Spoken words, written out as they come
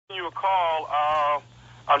you a call.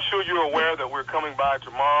 I'm sure you're aware that we're coming by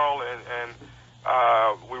tomorrow, and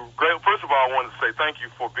we're great. First of all, I wanted to say thank you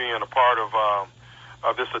for being a part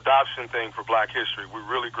of this adoption thing for Black History. We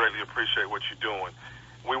really greatly appreciate what you're doing.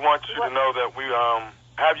 We want you to know that we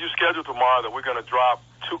have you scheduled tomorrow that we're going to drop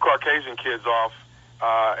 2 Caucasian kids off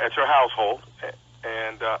at your household.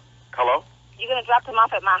 And hello? You're going to drop them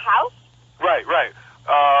off at my house? Right.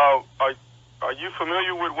 Are you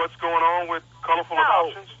familiar with what's going on with colorful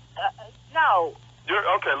adoptions? No.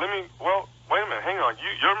 Okay, wait a minute, hang on.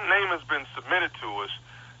 Your name has been submitted to us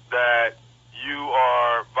that you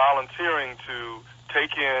are volunteering to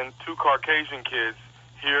take in 2 Caucasian kids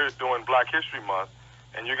here during Black History Month,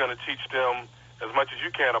 and you're going to teach them as much as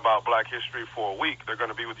you can about Black history for a week. They're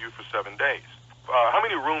going to be with you for 7 days. How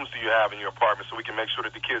many rooms do you have in your apartment so we can make sure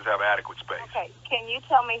that the kids have adequate space? Okay, can you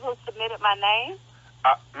tell me who submitted my name?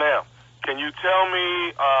 Ma'am, can you tell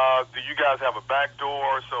me, do you guys have a back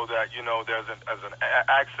door so that, there's an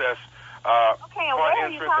access, front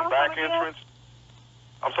entrance and back entrance?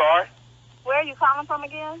 I'm sorry? Where are you calling from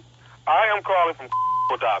again? I am calling from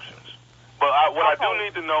adoptions. But what I do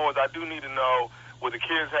need to know is will the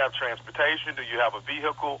kids have transportation? Do you have a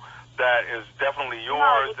vehicle that is definitely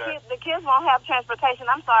yours? No, the kids won't have transportation.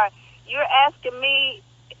 I'm sorry. You're asking me,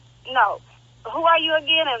 no. Who are you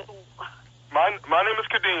again? And My name is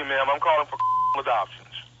Kadeem, ma'am. I'm calling for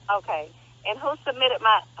adoptions. Okay. And who submitted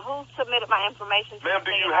my information to you? Ma'am,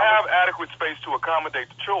 do you have adequate space to accommodate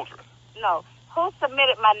the children? No. Who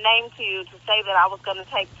submitted my name to you to say that I was going to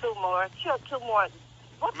take 2 more?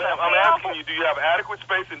 Ma'am, I'm asking you, do you have adequate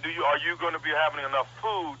space, and are you going to be having enough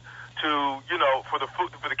food to, for the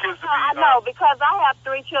kids to be? No, because I have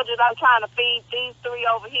 3 children. I'm trying to feed these 3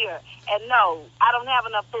 over here, and no, I don't have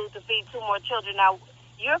enough food to feed 2 more children. Now,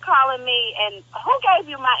 you're calling me, and who gave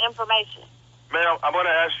you my information? Ma'am, I'm going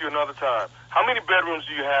to ask you another time. How many bedrooms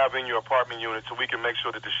do you have in your apartment unit so we can make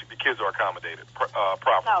sure that the kids are accommodated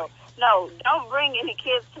properly? No, don't bring any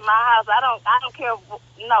kids to my house. I don't care.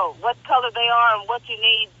 No, what color they are and what you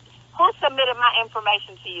need. Who submitted my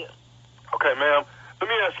information to you? Okay, ma'am. Let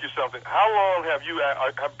me ask you something. How long have you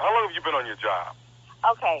been on your job?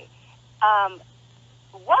 Okay.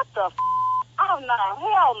 What the? Oh no,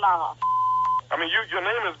 hell no. I mean, your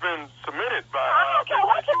name has been submitted by. I don't care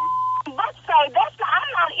what you say. I'm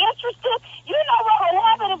not interested. You know what will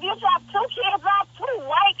happen if you drop 2 kids off, 2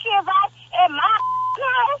 white kids off in my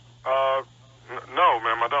house? No,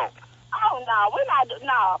 ma'am, I don't. Oh no, we're not.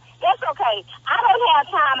 No, that's okay. I don't have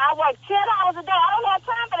time. I work 10 hours a day. I don't have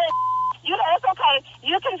time for that. You know, it's okay.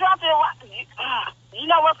 You can drop your. You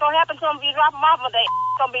know what's gonna happen to them if you drop them off? They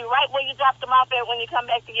gonna be right where you dropped them off at when you come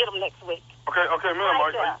back to get them next week. Okay, ma'am.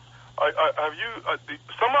 Right, have you?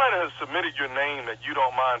 Somebody has submitted your name that you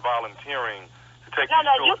don't mind volunteering to take. No,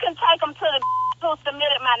 you can take them to the who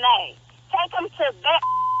submitted my name. Take them to that.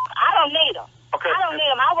 I don't need them. Okay. I don't need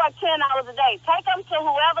them. I work 10 hours a day. Take them to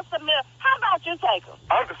whoever submitted. How about you take them?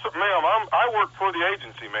 Ma'am, I work for the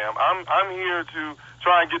agency, ma'am. I'm here to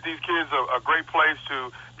try and get these kids a great place to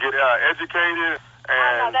get educated.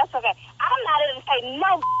 And no, that's okay. I'm not going to say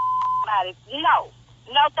no about it.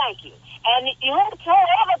 No, thank you. And whoever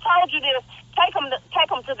told you this, take them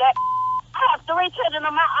to that. I have 3 children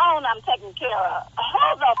of my own I'm taking care of. Who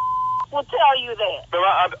the will tell you that? Well,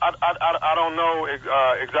 I don't know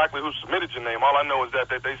exactly who submitted your name. All I know is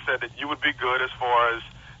that they said that you would be good as far as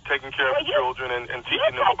taking care of the children and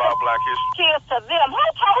teaching them about Black history. Kids to them. Who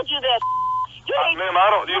told you that? Ma'am, I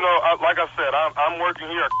don't. Like I said, I'm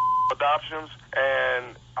working here at adoptions,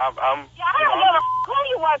 and I'm. Yeah, I don't know who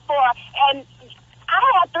you work for, and I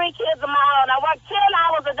have 3 kids of my own. I work 10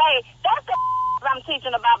 hours a day. That's the I'm teaching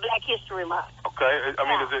about Black History Month. Okay, I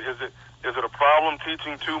mean, is it a problem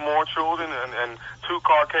teaching 2 more children and 2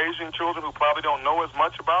 Caucasian children who probably don't know as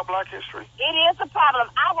much about Black history? It is a problem.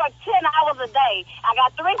 I work 10 hours a day. I got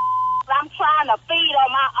 3 I'm trying to feed on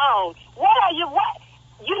my own. What?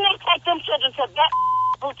 You need to take them children to that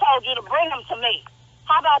who told you to bring them to me.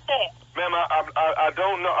 How about that? Ma'am, I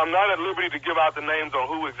don't know. I'm not at liberty to give out the names on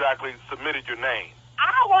who exactly submitted your name.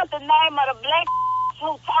 I want the name of the black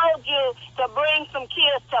who told you to bring some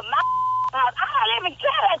kids to my house. I don't even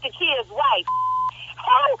care that the kid's white.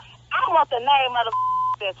 I want the name of the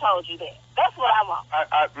that told you that. That's what I want.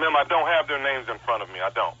 Ma'am, I don't have their names in front of me. I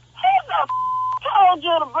don't. Who the told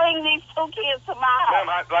you to bring these 2 kids to my house? Ma'am,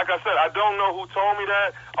 like I said, I don't know who told me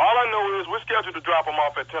that. All I know is we're scheduled to drop them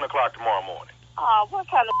off at 10 o'clock tomorrow morning. Oh, what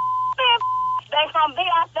kind of they gonna be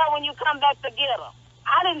out there when you come back to get them?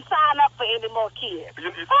 I didn't sign up for any more kids. Who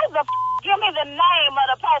the give me the name of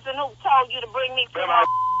the person who told you to bring me to my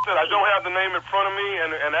said I don't have the name in front of me,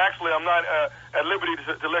 and actually I'm not at liberty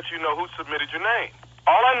to let you know who submitted your name.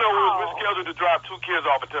 All I know is we're scheduled to drop 2 kids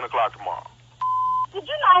off at 10 o'clock tomorrow. Did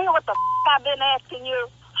you not hear what the I've been asking you?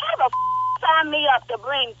 How the sign me up to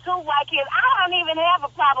bring 2 white kids? I don't even have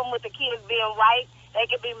a problem with the kids being white. They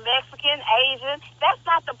could be Mexican, Asian. That's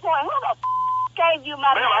not the point. Who the gave you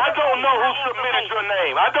my name? Ma'am, I don't know who submitted your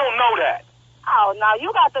name. I don't know that. Oh, no, you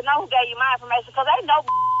got to know who gave you my information because they know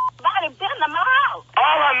nobody been to my house.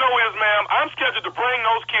 All I know is, ma'am, I'm scheduled to bring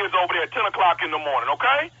those kids over there at 10 o'clock in the morning,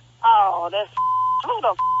 okay? Oh, that's who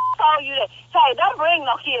the told you that? Hey, don't bring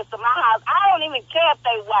no kids to my house. I don't even care if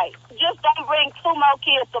they white. Just don't bring 2 more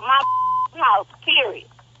kids to my house, period.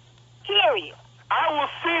 Period. I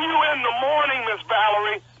will see you in the morning, Miss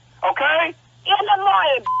Valerie, okay? In the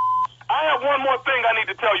morning. I have one more thing I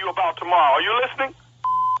need to tell you about tomorrow. Are you listening?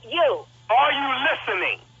 You. Are you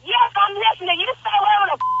listening? Yes, I'm listening. You say whatever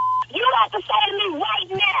the you have to say to me right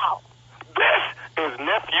now. This is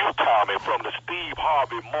Nephew Tommy from the Steve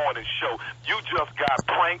Harvey Morning Show. You just got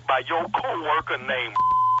pranked by your co-worker named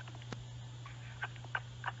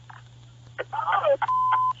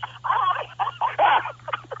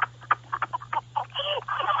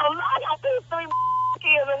I got these 3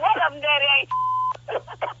 kids and one of them daddy ain't.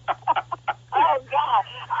 Oh, God.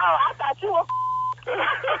 Oh, I thought you were.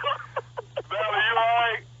 Valerie, you all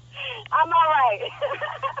right? I'm all right.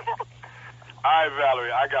 All right,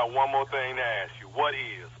 Valerie, I got one more thing to ask you. What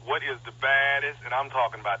is the baddest, and I'm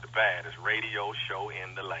talking about the baddest radio show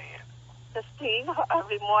in the land? The Steve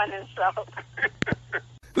Harvey Morning Show.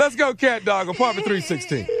 Let's go, Cat Dog, apartment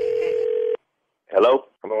 316. Hello?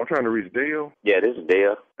 Hello, I'm trying to reach Dale. Yeah, this is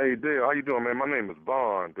Dale. Hey, Dale, how you doing, man? My name is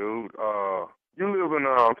Bond, dude. You live in,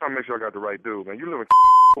 I'm trying to make sure I got the right dude, man. You live in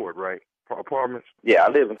Court, right? Apartments? Yeah, I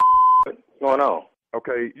live in What's going on?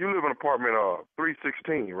 Okay, you live in apartment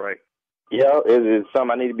 316, right? Yeah, is it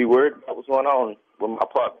something I need to be worried about? What's going on with my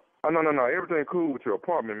apartment? Oh, no. Everything cool with your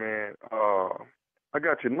apartment, man. I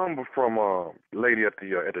got your number from lady at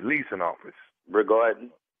the leasing office.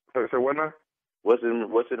 Regarding? So what now? What's it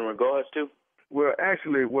in regards to? Well,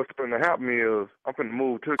 actually, what's going to happen is I'm going to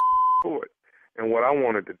move to Court. And what I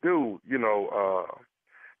wanted to do,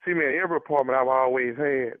 see, man, every apartment I've always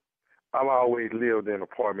had, I've always lived in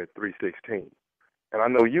apartment 316. And I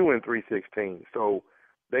know you in 316. So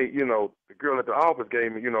they, the girl at the office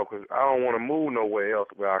gave me, because I don't want to move nowhere else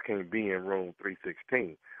where I can't be in room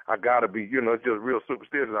 316. I got to be, it's just real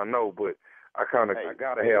superstitious, I know, but I got to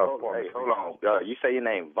have apartment. Hey, hold on. You say your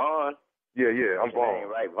name Vaughn? Yeah, I'm Vaughn.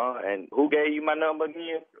 Right, Vaughn. And who gave you my number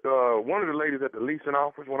again? One of the ladies at the leasing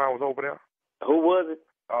office when I was over there. Who was it?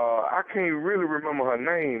 I can't really remember her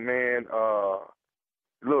name, man.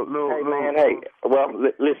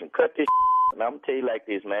 Listen, cut this and I'm going to tell you like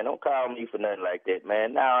this, man. Don't call me for nothing like that,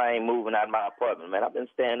 man. Now I ain't moving out of my apartment, man. I've been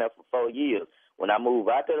staying there for 4 years. When I move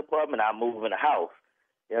out to the apartment, I move in the house.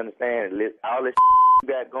 You understand? All this you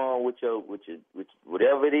got going with your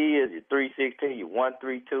whatever it is, your 316, your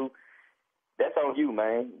 132, that's on you,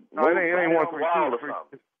 man. No, it ain't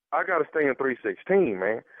 132. I got to stay in 316,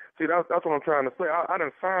 man. See, that's what I'm trying to say. I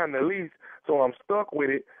done signed the lease, so I'm stuck with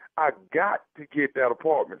it. I got to get that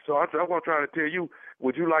apartment. So that's what I'm trying to tell you.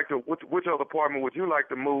 Would you like to, which other apartment would you like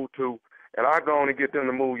to move to? And I go on and get them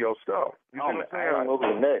to move your stuff. You see what I'm saying? I ain't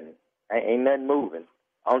moving nothing. Ain't nothing moving.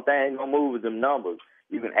 Only thing ain't going to move is them numbers.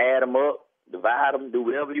 You can add them up, divide them, do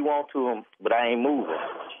whatever you want to them, but I ain't moving.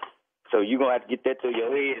 So you're going to have to get that to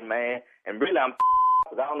your head, man. And really,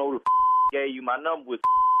 because I don't know who the gave you my number was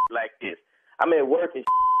like this. I'm at work and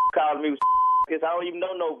calling me with because I don't even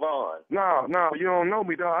know no Vaughn. No, you don't know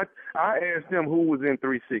me, dog. I asked them who was in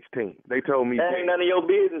 316. They told me that ain't none of your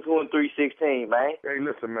business who in 316, man. Hey,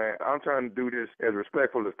 listen, man, I'm trying to do this as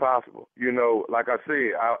respectful as possible. Like I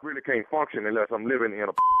said, I really can't function unless I'm living in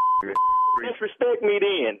a disrespect me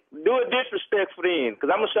then. Do it disrespectful then,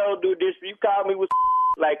 because I'm going to show do this. You call me with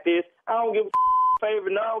like this, I don't give a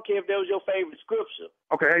favorite. No, I don't care if that was your favorite scripture.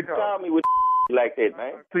 Okay, hey, dog. Call me with like that,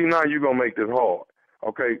 man. See, now you're going to make this hard.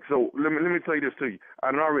 Okay, so let me tell you this to you. I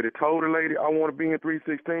already told the lady I want to be in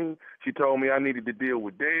 316. She told me I needed to deal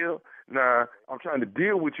with Dale. Now, I'm trying to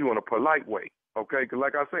deal with you in a polite way, okay? Because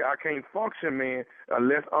like I say, I can't function, man,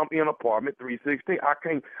 unless I'm in apartment 316. I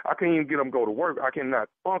can't even get them to go to work. I cannot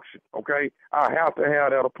function, okay? I have to have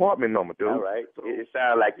that apartment number, dude. All right. So, it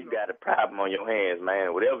sounds like you got a problem on your hands,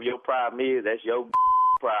 man. Whatever your problem is, that's your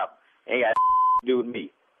problem. Ain't got to do with me.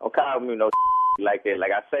 Don't call me no like that.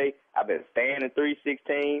 Like I say, I've been staying in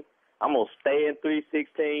 316. I'm going to stay in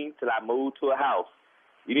 316 till I move to a house.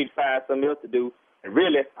 You need to find something else to do. And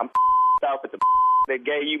really, I'm off at the that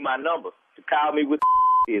gave you my number to call me with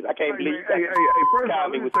is. I can't believe that. Hey, first call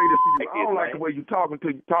let me with say this to you. like I don't this, like the way you talking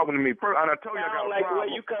to me. First, and I told you I got don't a like problem. the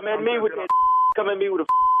way you come at me with that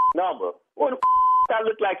number. What the I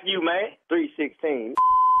look like you, man? 316.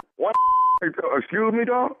 One. Hey, excuse me,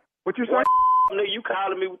 dog? What you say? You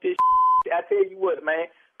calling me with this I tell you what, man.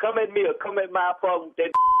 Come at me or come at my apartment with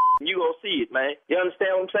that you gonna see it, man. You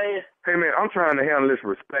understand what I'm saying? Hey, man, I'm trying to handle this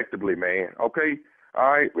respectably, man, okay?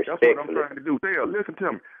 All right? That's what I'm trying to do. Dale, listen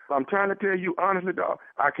to me. I'm trying to tell you honestly, dog,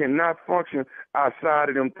 I cannot function outside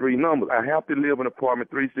of them 3 numbers. I have to live in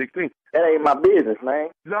apartment 316. That ain't my business,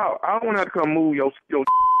 man. No, I don't have to come move your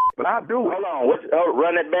but I do. Hold on.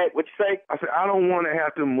 Run it back. What you say? I said, I don't want to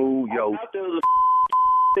have to move your...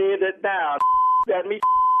 Said that down. Got me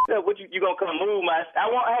what you gonna come move my...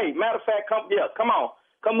 Hey, matter of fact, come on.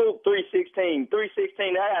 Come move 316.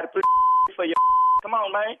 316, I got a for your... Come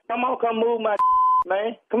on, man. Come move my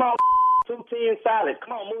man. Come on, 210 solid.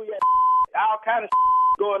 Come on, move your... All kind of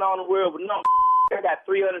going on in the world, but no, I got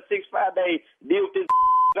 365 days. Deal with this.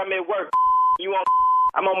 I'm at work. You want...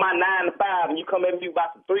 I'm on my 9 to 5, and you come at me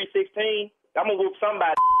about some 316. I'm gonna whoop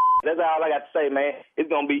somebody. That's all I got to say, man.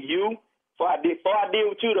 It's gonna be you. Before I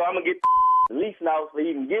deal with you, though, I'm gonna get the lease now for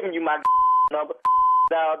even giving you my number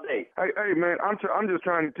all day. Hey, man, I'm just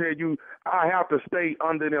trying to tell you, I have to stay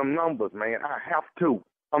under them numbers, man. I have to.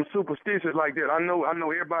 I'm superstitious like that. I know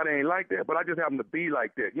everybody ain't like that, but I just happen to be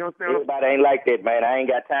like that. You understand? Everybody ain't like that, man. I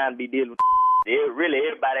ain't got time to be dealing with really,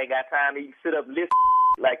 everybody ain't got time to even sit up and listen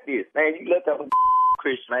like this. Man, you let them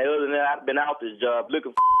Christian, man. Other than that, I've been out this job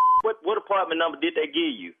looking for what apartment number did they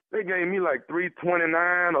give you? They gave me like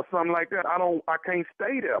 329 or something like that. I can't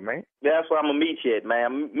stay there, man. That's where I'm gonna meet you at,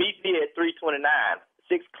 man. Meet me at 329,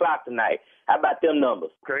 6 o'clock tonight. How about them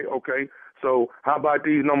numbers? Okay. So how about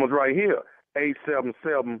these numbers right here?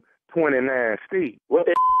 877-29 Steve. What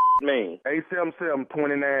that mean?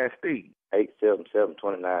 877-29 Steve.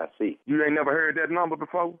 877-29C. You ain't never heard that number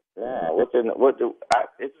before? Yeah,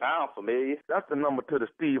 it sounds familiar. That's the number to the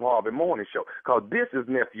Steve Harvey Morning Show. Because this is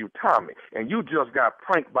Nephew Tommy, and you just got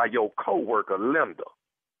pranked by your coworker, Linda.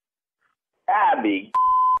 Ain't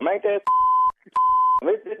that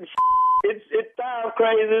it sounds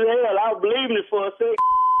crazy as hell. I was believing it for a second.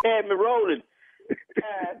 Had me rolling.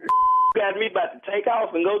 Got me about to take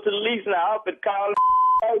off and go to the lease now. Up and call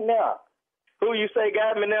right now. Who you say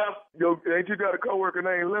got me now? Yo, ain't you got a coworker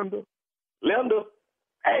named Linda? Linda?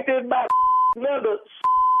 Ain't this about Linda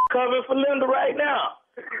covering for Linda right now?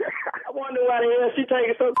 I wonder why the hell she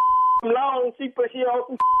taking so long. She on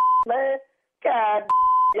some man. God,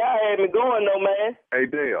 y'all had me going though, man. Hey,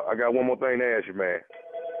 Dale, I got one more thing to ask you, man.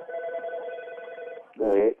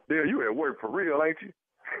 Go ahead. Dale, you at work for real, ain't you?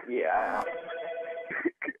 Yeah.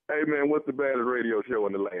 Hey, man, what's the baddest radio show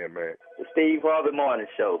in the land, man? The Steve Harvey Morning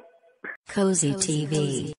Show. Cozy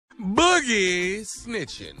TV. Boogie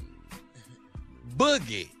snitching.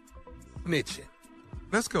 Boogie snitching.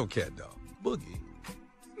 Let's go, cat dog. Boogie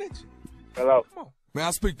snitching. Hello. Come on. Man,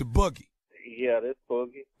 I speak to Boogie. Yeah, this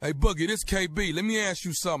Boogie. Hey, Boogie, this KB. Let me ask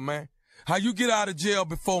you something, man. How you get out of jail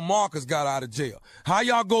before Marcus got out of jail? How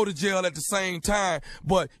y'all go to jail at the same time,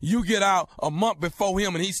 but you get out a month before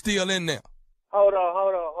him and he's still in there? Hold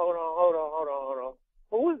on.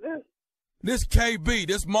 Who is this? This KB,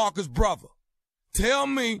 this Marcus' brother. Tell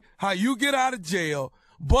me how you get out of jail,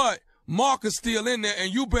 but Marcus still in there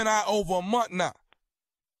and you been out over a month now.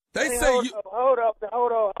 They say hold you... Hold on.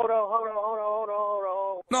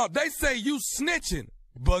 No, they say you snitching,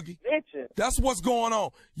 Boogie. Snitching? That's what's going on.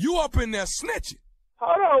 You up in there snitching.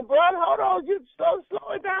 Hold on, bro. Hold on. You slow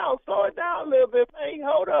it down. Slow it down a little bit, man.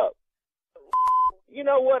 Hold up. You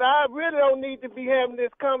know what? I really don't need to be having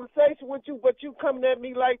this conversation with you, but you coming at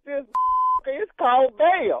me like this. It's called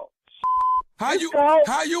bail. How you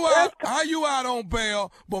out on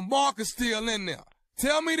bail, but Marcus still in there?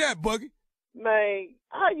 Tell me that, Boogie. Man,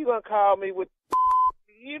 how you gonna call me with?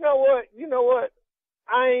 You know what?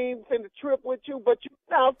 I ain't finna trip with you, but you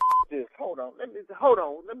now this. Hold on. Let me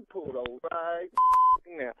pull those right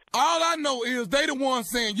now. All I know is they the one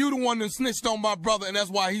saying you the one that snitched on my brother, and that's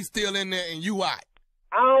why he's still in there and you out.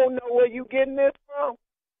 I don't know where you getting this from,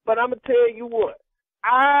 but I'm gonna tell you what.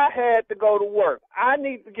 I had to go to work. I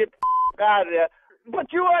need to get the out of there.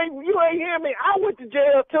 But you ain't hear me. I went to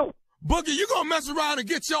jail too. Boogie, you gonna mess around and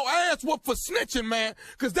get your ass whooped for snitching, man,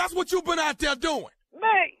 because that's what you been out there doing.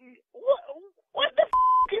 Man, what the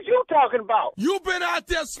is you talking about? You been out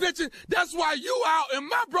there snitching. That's why you out and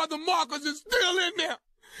my brother Marcus is still in there.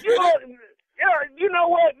 You know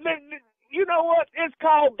what? It's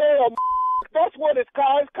called bail. That's what it's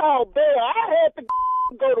called. It's called bail. I had to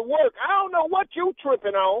go to work. I don't know what you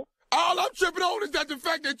tripping on. All I'm tripping on is that the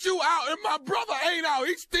fact that you out and my brother ain't out.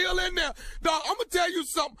 He's still in there. Dog, I'm going to tell you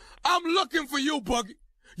something. I'm looking for you, Boogie.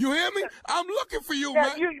 You hear me? I'm looking for you,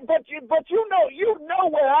 Yeah, man. but you know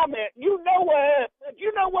where I'm at. You know where.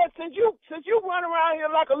 You know what? Since you run around here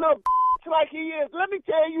like a little like he is, let me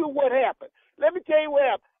tell you what happened. Let me tell you what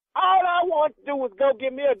happened. All I want to do was go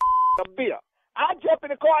get me a beer. I jump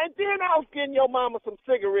in the car, and then I was getting your mama some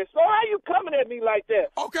cigarettes. So how you coming at me like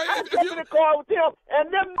that? Okay, I jump in the car with them, and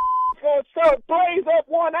them so blaze up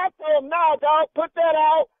one. I told him, nah, dog, put that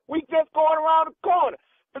out. We just going around the corner.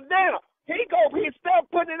 But now, he start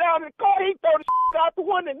putting it out in the car. He throw the out the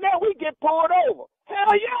window, and now we get pulled over.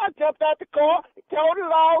 Hell yeah, I jumped out the car, told the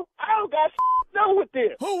law. I don't got to do with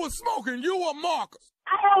this. Who was smoking, you or Marcus?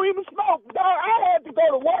 I don't even smoke, dog. I had to go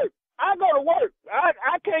to work. I go to work.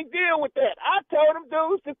 I can't deal with that. I told them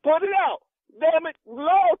dudes to put it out. Damn it,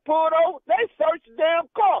 laws pulled over. They searched the damn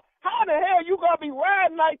car. How the hell you gonna be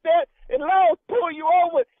riding like that and laws pull you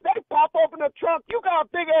over? They pop open the trunk. You got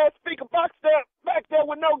a big ass speaker box there back there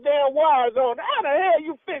with no damn wires on. How the hell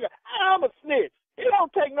you figure I'm a snitch? It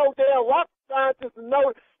don't take no damn rock scientist to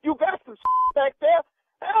know you got some back there.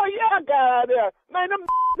 Hell yeah, I got out there. Man, them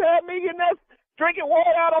had me in there drinking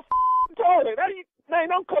water out of toilet. Man,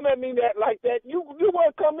 don't come at me like that. You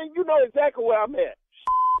want to come in, you know exactly where I'm at.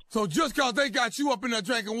 So just because they got you up in there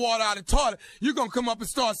drinking water out of the toilet, you going to come up and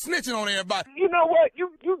start snitching on everybody. You know what?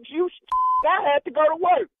 I had to go to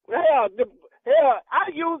work. Hell,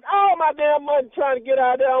 I used all my damn money trying to get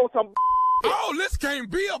out there on some. Oh, this can't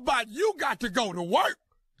be about you got to go to work.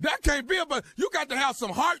 That can't be about, you got to have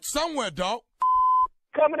some heart somewhere, dog.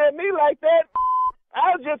 Coming at me like that,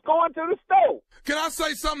 I was just going to the store. Can I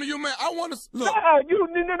say something to you, man? I want to look. No, you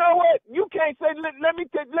know what? You can't say. Let me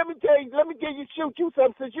tell you. Let me shoot you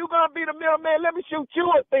something. Since you gonna be the middleman, let me shoot you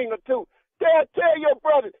a thing or two. Tell your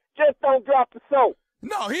brother, just don't drop the soap.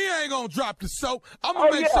 No, he ain't gonna drop the soap. I'm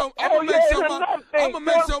gonna make sure. I'm gonna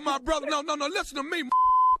make sure my brother. No. Listen to me.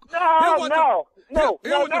 No.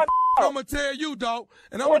 I'm gonna tell you, dog,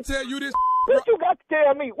 and I'm gonna tell you this. What you got to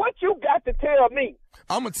tell me? What you got to tell me?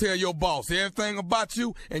 I'm gonna tell your boss everything about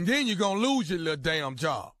you, and then you're gonna lose your little damn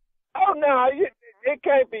job. Oh no, it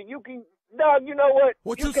can't be. You can. No, you know what?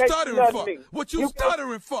 What you stuttering for? What you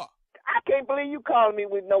stuttering for? I can't believe you calling me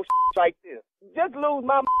with no like this. Just lose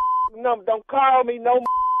my number. Don't call me no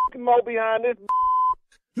more behind this.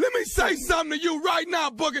 Let me say something to you right now,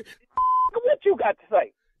 Boogie. What you got to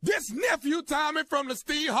say? This nephew Tommy from the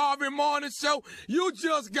Steve Harvey Morning Show, you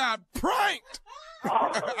just got pranked.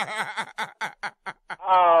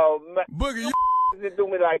 Oh man, Boogie, you didn't do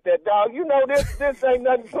me like that, dog. You know this ain't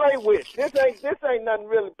nothing to play with. This ain't nothing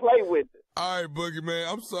really to play with. All right, Boogie, man.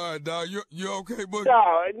 I'm sorry, dog. You okay, Boogie? No,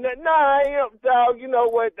 I am, dog. You know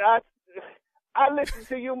what? I listen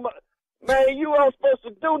to you, man. You ain't supposed to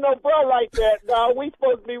do no bro like that, dog. We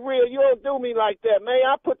supposed to be real. You don't do me like that, man.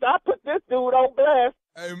 I put this dude on blast.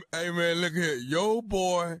 Hey, man, look here. Your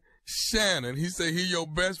boy, Shannon, he said he your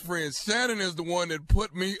best friend. Shannon is the one that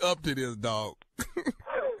put me up to this, dog.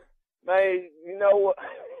 Man, you know what?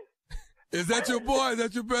 Is that your boy? Is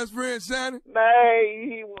that your best friend, Shannon?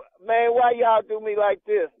 Man, why y'all do me like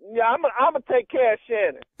this? Yeah, I'm gonna take care of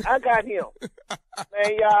Shannon. I got him.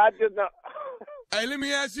 Man, y'all, I just know. Hey, let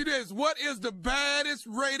me ask you this. What is the baddest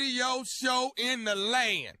radio show in the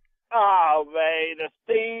land? Oh, man, the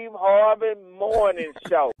Steve Harvey Morning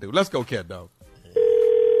Show. Dude, let's go, cat dog.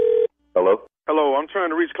 Hello? Hello, I'm trying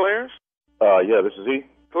to reach Clarence. Yeah, this is he.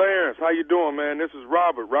 Clarence, how you doing, man? This is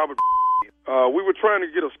Robert. We were trying to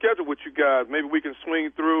get a schedule with you guys. Maybe we can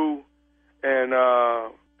swing through and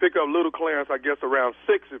pick up little Clarence, I guess, around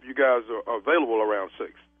 6 if you guys are available around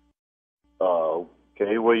 6.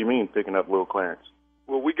 Okay, what do you mean picking up little Clarence?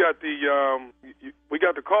 Well, we got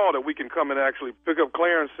the call that we can come and actually pick up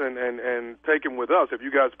Clarence and take him with us. Have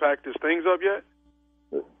you guys packed his things up yet?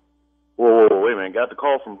 Whoa, wait a minute. Got the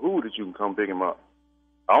call from who that you can come pick him up?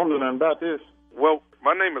 I don't know nothing about this. Well,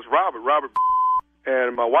 my name is Robert,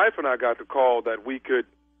 and my wife and I got the call that we could.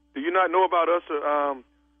 Do you not know about us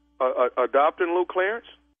adopting little Clarence?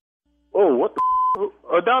 Oh, what the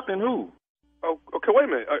adopting who? Oh, okay. Wait a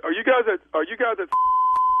minute. Are you guys at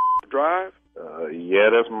Drive? Yeah,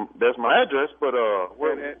 that's my address. But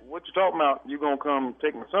what you talking about? You gonna come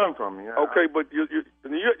take my son from me? Okay, but your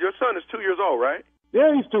son is 2 years old, right?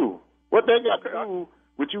 Yeah, he's 2. What they got to do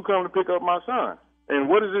with you coming to pick up my son? And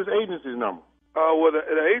what is this agency's number? Well,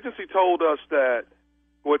 the agency told us that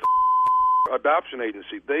with adoption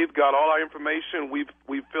agency, they've got all our information. We've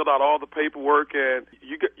filled out all the paperwork, and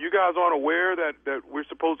you guys aren't aware that we're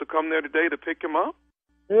supposed to come there today to pick him up?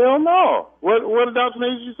 Hell no. What adoption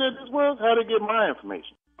agency said this was? How to get my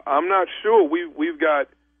information? I'm not sure. We've got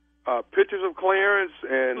pictures of Clarence,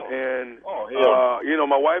 and you know,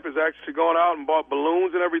 my wife has actually gone out and bought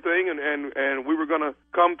balloons and everything, and we were going to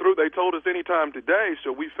come through. They told us anytime today,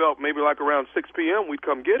 so we felt maybe like around 6 p.m. we'd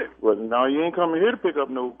come get it. Well, no, you ain't coming here to pick up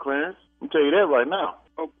no Clarence. I'll tell you that right now.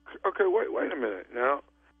 Okay, wait a minute now.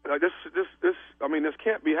 This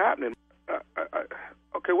can't be happening.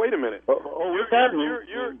 Okay, wait a minute. What's happening?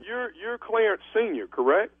 You're Clarence Senior,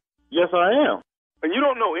 correct? Yes, I am. And you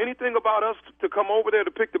don't know anything about us to come over there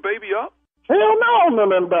to pick the baby up? Hell no, I don't know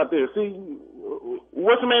nothing about this. See,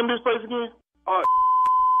 what's the name of this place again?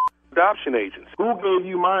 Adoption agents. Who gave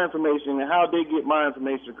you my information, and how they get my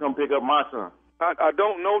information to come pick up my son? I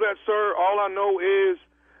don't know that, sir. All I know is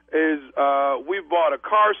we bought a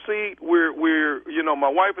car seat. We're you know,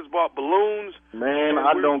 my wife has bought balloons. Man,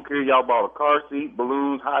 I don't care. Y'all bought a car seat,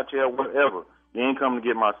 balloons, high chair, whatever. You ain't coming to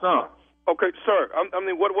get my son. Okay, sir. I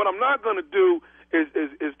mean, what I'm not going to do is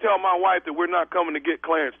tell my wife that we're not coming to get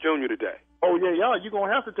Clarence Jr. today. Oh, yeah, you're going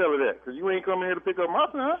to have to tell her that, because you ain't coming here to pick up my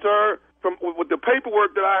son. Sir, with the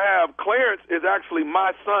paperwork that I have, Clarence is actually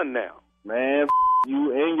my son now. Man,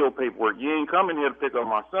 you and your paperwork. You ain't coming here to pick up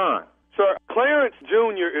my son. Sir, Clarence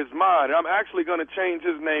Jr. is mine. I'm actually going to change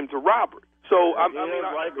his name to Robert. So,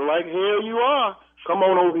 like hell you are. Come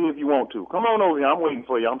on over here if you want to. Come on over here. I'm waiting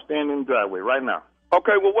for you. I'm standing in the driveway right now.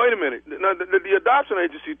 Okay, well, wait a minute. Now, the adoption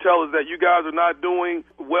agency tells us that you guys are not doing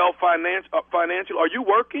well financially. Are you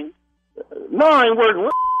working? No, I ain't working.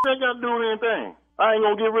 What I got to do with anything? I ain't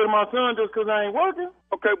gonna get rid of my son just because I ain't working.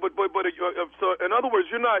 Okay, but so in other words,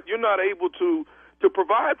 you're not able to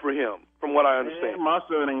provide for him, from what I understand. Man, my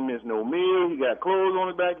son ain't missed no meal. He got clothes on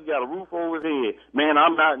his back. He got a roof over his head. Man,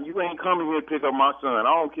 you ain't coming here to pick up my son.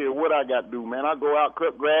 I don't care what I got to do, man. I go out,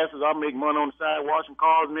 cut grasses. I make money on the side, washing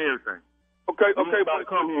cars and everything. Okay, but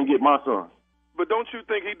come here and get my son. But don't you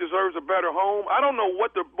think he deserves a better home? I don't know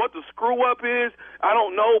what the screw up is. I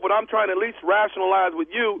don't know, but I'm trying to at least rationalize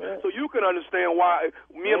with you so you can understand why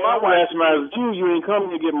me and my wife. Rationalize with you. You ain't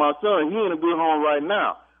coming to get my son. He in a good home right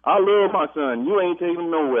now. I love my son. You ain't taking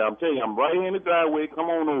him nowhere. I'm telling you, I'm right here in the driveway. Come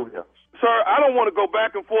on over here. Sir, I don't want to go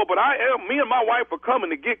back and forth, but me and my wife are coming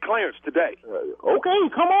to get Clarence today. Okay,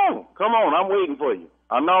 come on. Come on. I'm waiting for you.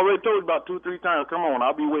 I'm already told you about 2-3 times. Come on,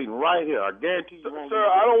 I'll be waiting right here. I guarantee you. Sir,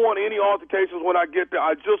 I don't want any altercations when I get there.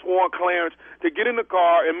 I just want Clarence to get in the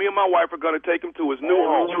car, and me and my wife are going to take him to his new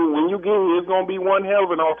home. When you get here, it's going to be one hell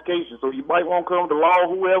of an altercation. So you might want to come, the law,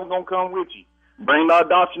 whoever's going to come with you. Bring the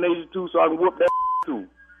adoption agent too, so I can whoop that too.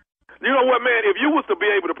 You know what, man? If you was to be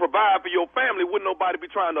able to provide for your family, wouldn't nobody be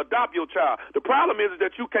trying to adopt your child. The problem is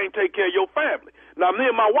that you can't take care of your family. Now, me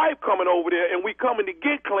and my wife coming over there, and we coming to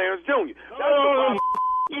get Clarence Jr. That's the problem.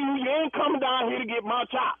 You ain't coming down here to get my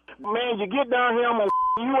child. Man, you get down here, I'm going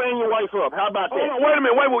to you and your wife up. How about that? Hold on, wait a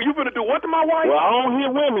minute. You finna do what to my wife? Well, I don't hear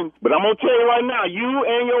women, but I'm going to tell you right now, you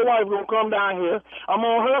and your wife going to come down here. I'm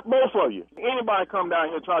going to hurt both of you. Anybody come down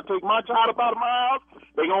here try to take my child up out of my house,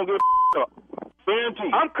 they going to get up.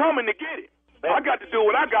 Guaranteed. I'm coming to get it. I got to do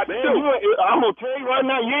what I got to do. I'm going to tell you right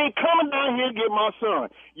now, you ain't coming down here to get my son.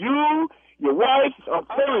 Your wife, I'm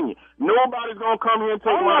telling you, nobody's going to come here and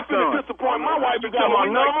take my son. I'm not going to disappoint my wife. You got my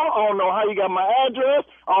number. I don't know how you got my address.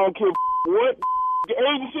 I don't care what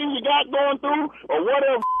agency you got going through or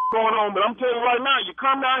whatever going on. But I'm telling you right now, you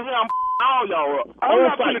come down here, I'm all y'all up. I'm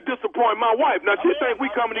not going to disappoint my wife. Now, she think we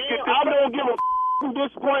coming to get this. I don't give a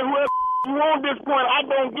disappoint whoever you want to disappoint. I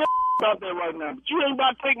don't give a about that right now. But you ain't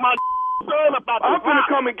about to take my son about I'm going to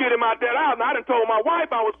come and get him out that house. And I done told my wife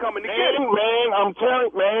I was coming to get him. Man, I'm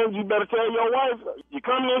telling you, better tell your wife. You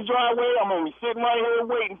come in this driveway, I'm going to be sitting right here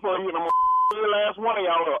waiting for you, and I'm going to every last one of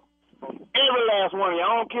y'all up. Every last one of y'all.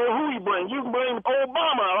 I don't care who you bring. You can bring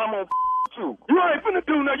Obama, and I'm going to you. You ain't finna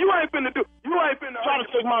do nothing. You ain't finna try to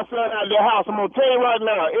take my son out of their house. I'm going to tell you right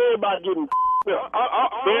now, everybody getting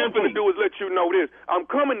all I'm going to do is let you know this. I'm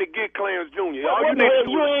coming to get Clarence Jr.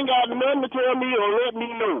 You ain't got nothing to tell me or let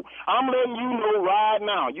me know. I'm letting you know right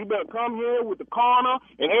now. You better come here with the coroner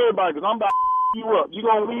and everybody, because I'm about to you up. You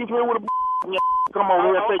going to leave here with a come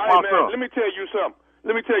on here and take my son. Let me tell you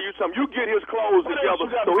something. You get his clothes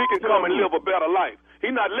together so he can come and live a better life.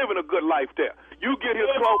 He's not living a good life there. You get his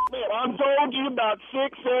clothes. I told you about 6,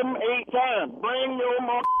 7, 8 times. Bring your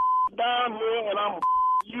mother down here, and I'm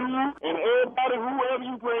you and everybody, whoever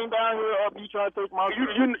you bring down here up, you try to take my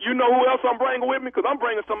son. You know who else I'm bringing with me? Because I'm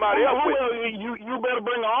bringing somebody else with me. You better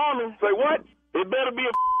bring an army. Say what? It better be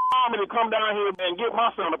a army to come down here and get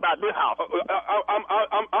my son about this house.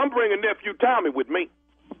 I'm bringing Nephew Tommy with me.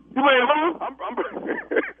 You bringing who?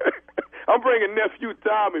 I'm bringing Nephew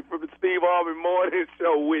Tommy from the Steve Harvey Morning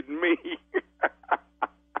Show with me.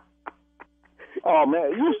 Oh,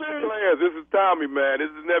 man. You serious? This is Tommy, man.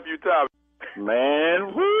 This is Nephew Tommy.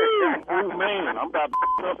 Man, woo, man, I'm about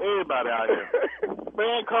to up everybody out here.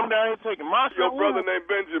 Man, come down here taking my shit. Your brother named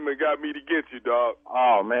Benjamin got me to get you, dog.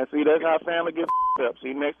 Oh, man, see, that's how family gets up.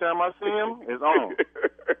 See, next time I see him, it's on.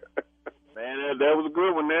 Man, that was a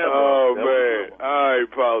good one there. Oh, man. All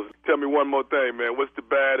right, Paul. Tell me one more thing, man. What's the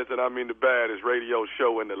baddest, and I mean the baddest, radio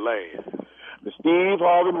show in the land? The Steve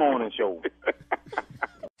Harvey Morning Show.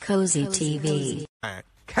 Cozy TV.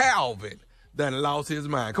 Calvin done lost his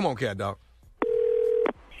mind. Come on, cat dog.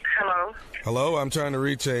 Hello. Hello, I'm trying to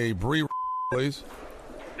reach a Bree, please.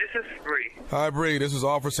 This is Bree. Hi, Bree. This is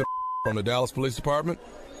Officer from the Dallas Police Department.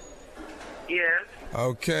 Yes.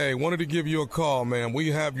 Okay, wanted to give you a call, man.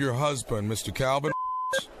 We have your husband, Mr. Calvin.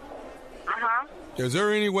 Uh-huh. Is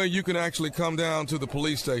there any way you can actually come down to the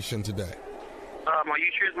police station today? Are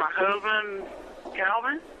you sure it's my husband,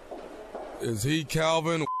 Calvin? Is he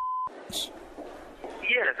Calvin?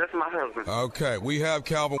 Yes, that's my husband. Okay, we have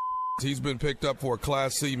Calvin. He's been picked up for a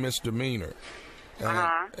Class C misdemeanor.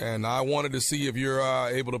 And I wanted to see if you're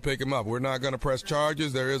able to pick him up. We're not going to press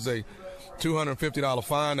charges. There is a $250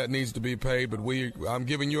 fine that needs to be paid, but I'm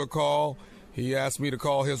giving you a call. He asked me to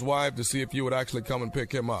call his wife to see if you would actually come and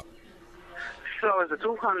pick him up. So is the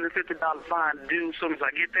 $250 fine due as soon as I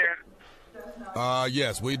get there?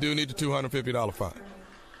 Yes, we do need the $250 fine.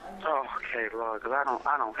 Oh, okay, Lord, because I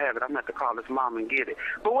don't have it. I'm going to have to call his mom and get it.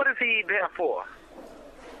 But what is he there for?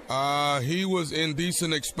 He was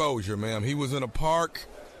indecent exposure, ma'am. He was in a park.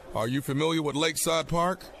 Are you familiar with Lakeside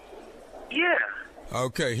Park? Yeah.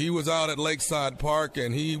 Okay, he was out at Lakeside Park,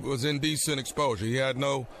 and he was indecent exposure. He had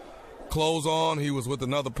no clothes on. He was with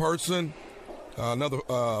another person, another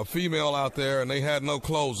female out there, and they had no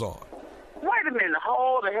clothes on. Wait a minute.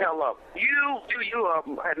 Hold the hell up. You are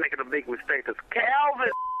making a big mistake, because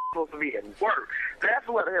Calvin's supposed to be at work. That's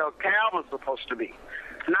where the hell Calvin's supposed to be,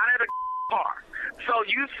 not at a park. So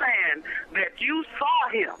you saying that you saw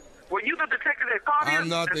him? Were you the detective that caught him? I'm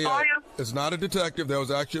not the. Saw him? It's not a detective. There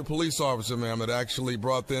was actually a police officer, ma'am, that actually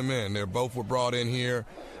brought them in. They both were brought in here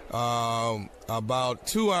about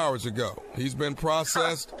 2 hours ago. He's been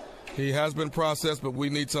processed. He has been processed, but we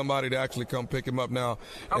need somebody to actually come pick him up now.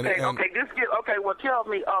 Okay. Well, tell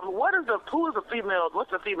me, who is the female?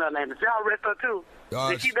 What's the female name? Did y'all arrest her too?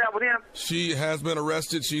 Is she there with him? She has been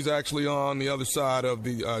arrested. She's actually on the other side of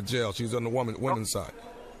the jail. She's on the women's side.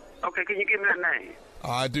 Okay, can you give me her name?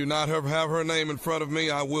 I do not have her name in front of me.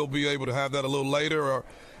 I will be able to have that a little later.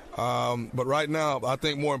 But right now, I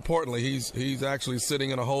think more importantly, he's actually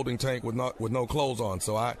sitting in a holding tank with no clothes on.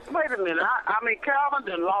 So wait a minute. I mean, Calvin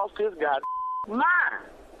done lost his mind.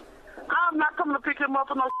 I'm not coming to pick him up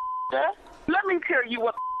for no that. Let me tell you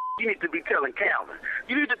what you need to be telling Calvin.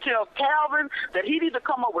 You need to tell Calvin that he need to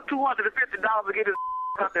come up with $250 to get his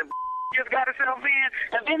out that just got himself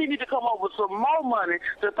in, and then he need to come up with some more money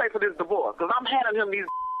to pay for this divorce, because I'm handing him these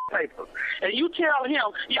papers. And you tell him,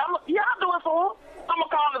 I'll do it for him. I'm going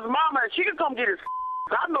to call his mama, and she can come get his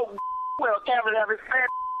I know well Calvin have his fat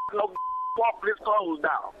walk with his clothes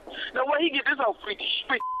down. Now, where he get this old freaky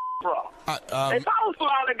from? If I was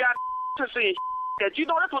all that got to see that, you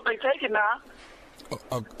know that's what they taking now.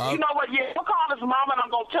 You know what? Yeah, I'll call his mama, and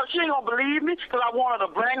I'm going to tell. She ain't going to believe me, because I wanted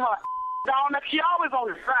to bring her down there. She always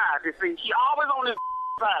on his side, you see. She always on his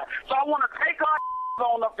side. So I want to take her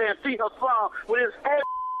on up there and see her son with his head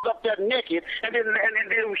up there naked, and then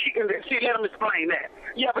she let him explain that.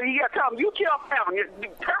 Yeah, but you got to tell him. You tell Calvin.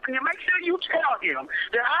 You make sure you tell him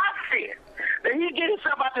that I said that he get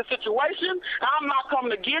himself out of the situation. I'm not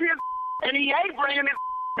coming to get his, and he ain't bringing his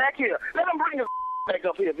back here. Let him bring his back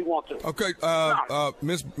up here if he wants to. Okay,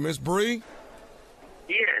 Miss Bree.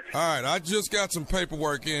 Yes. All right, I just got some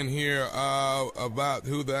paperwork in here about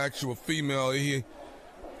who the actual female he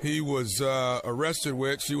was arrested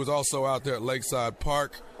with. She was also out there at Lakeside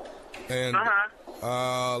Park, and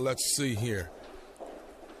let's see here.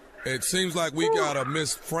 It seems like we got a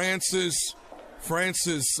Miss Francis. Who?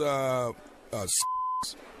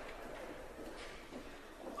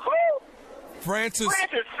 Francis.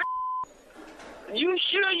 You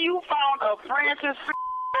sure you found a Francis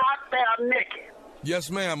out there naked?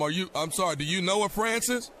 Yes, ma'am. I'm sorry, do you know a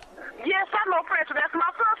Francis? Yes, I know Francis. That's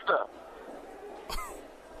my sister.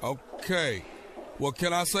 Okay. Well,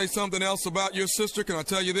 can I say something else about your sister? Can I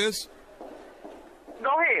tell you this? Go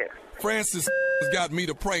ahead. Francis has got me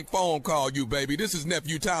to prank phone call you, baby. This is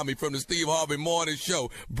Nephew Tommy from the Steve Harvey Morning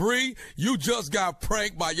Show. Bree, you just got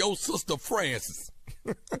pranked by your sister Francis.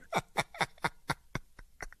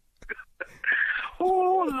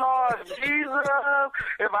 Ooh, Oh, Lord Jesus.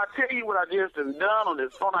 If I tell you what I just done on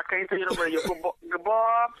this phone, I can't tell you the radio. Boy,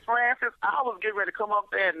 Francis, I was getting ready to come up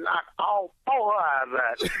there and knock all 4 eyes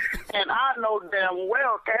out. And I know damn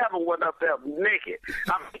well Calvin wasn't up there naked.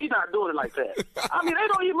 I mean, he's not doing it like that. I mean, they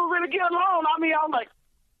don't even really get along. I mean, I'm like,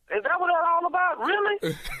 is that what that's all about?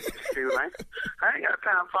 Really? Shoot, I ain't got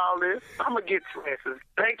time for all this. I'm going to get Francis.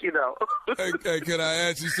 Thank you, though. Hey, can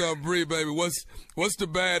I ask you something, Bree, baby? What's the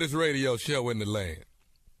baddest radio show in the land?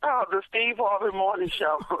 Oh, the Steve Harvey Morning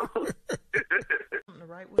Show.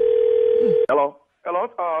 Hello? Hello?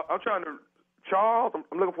 I'm trying to... Charles?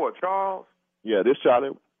 I'm looking for a Charles. Yeah, this Charlie.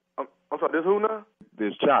 I'm sorry, this who now?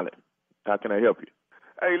 This Charlie. How can I help you?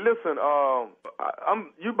 Hey, listen, who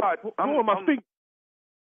am I speaking?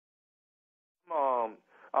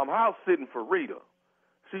 I'm house sitting for Rita.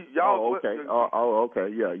 Okay. Okay.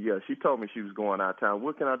 Yeah. She told me she was going out of town.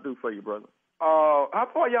 What can I do for you, brother? How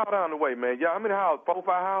far y'all down the way, man? How many houses? 4 or 5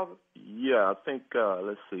 houses? Yeah, I think,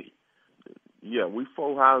 let's see. Yeah, we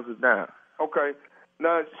 4 houses down. Okay.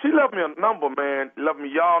 Now, she left me a number, man. Left me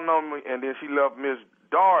y'all number, and then she left Miss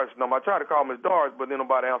Doris' number. I tried to call Miss Doris, but then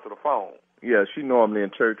nobody answered the phone. Yeah, she normally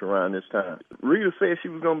in church around this time. Rita said she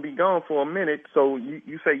was going to be gone for a minute, so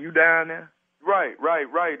you say you down there? Right.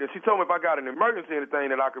 And she told me if I got an emergency or anything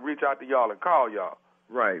that I could reach out to y'all and call y'all.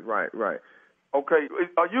 Right. Okay.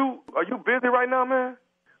 Are you busy right now, man?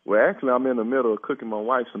 Well, actually, I'm in the middle of cooking my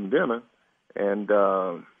wife some dinner, and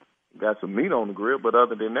got some meat on the grill. But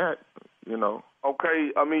other than that, you know.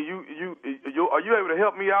 Okay. I mean, you are you able to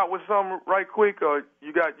help me out with something right quick, or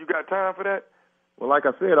you got time for that? Well, like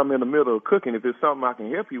I said, I'm in the middle of cooking. If it's something I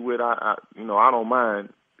can help you with, I don't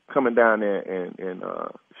mind coming down there and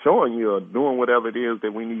showing you or doing whatever it is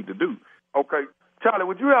that we need to do. Okay. Charlie,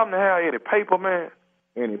 would you happen to have any paper, man?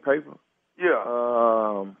 Any paper? Yeah.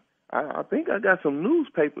 I think I got some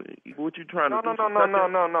newspaper. What you trying to do?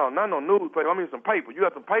 No newspaper. I mean some paper. You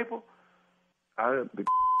got some paper?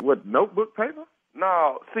 What, notebook paper?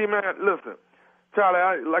 No. See, man, listen.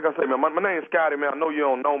 Charlie, like I say, man, my name's Scotty, man. I know you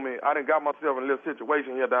don't know me. I done got myself in a little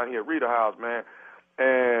situation here down here at Rita House, man.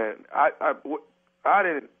 And I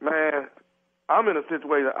didn't, man, I'm in a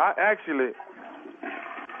situation. I actually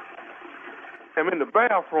am in the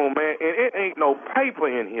bathroom, man, and it ain't no paper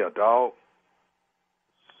in here, dog.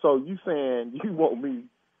 So you saying you want me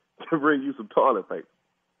to bring you some toilet paper?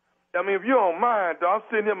 I mean, if you don't mind, dog, I'm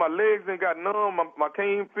sitting here, my legs ain't got numb, I can't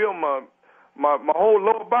even feel my whole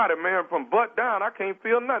lower body, man, from butt down. I can't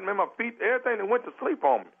feel nothing, man. My feet, everything that went to sleep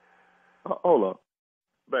on me. Hold up.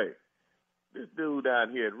 Babe, this dude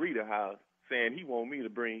down here at Rita House saying he want me to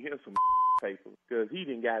bring him some paper because he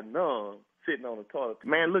done got numb sitting on the toilet.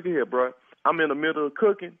 Man, look at here, bro. I'm in the middle of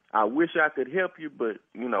cooking. I wish I could help you, but,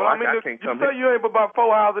 I can't come here. You say you ain't but about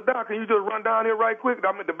 4 hours down. Can you just run down here right quick?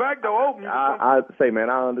 I mean, the back door open. I say, man,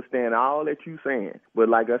 I understand all that you saying. But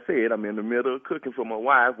like I said, I'm in the middle of cooking for my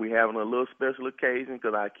wife. We having a little special occasion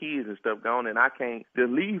because our kids and stuff gone, and I can't just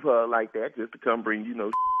leave her like that just to come bring,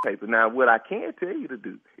 paper. Now, what I can tell you to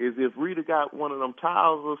do is if Rita got one of them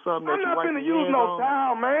towels or something that you wipe your hands on. I'm not going to use no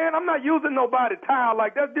towel, man. I'm not using nobody's towel.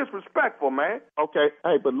 Like, that's disrespectful, man. Okay.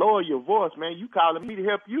 Hey, but lower your voice, man. You calling me to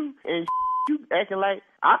help you, and you acting like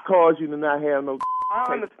I caused you to not have no I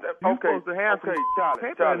understand. You supposed to have some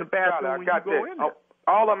paper in the bathroom when you go in there.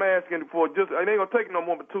 All I'm asking for, it ain't going to take no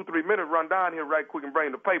more than 2-3 minutes. Run down here right quick and bring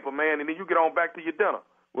the paper, man, and then you get on back to your dinner.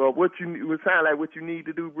 Well, it sound like what you need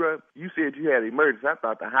to do, bro. You said you had an emergency. I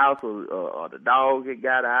thought the house or the dog had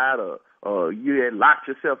got out or you had locked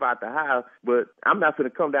yourself out the house. But I'm not going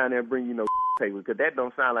to come down there and bring you no paper because that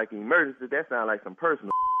don't sound like an emergency. That sounds like some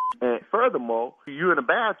personal. And furthermore, you in the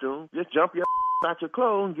bathroom, just jump your out your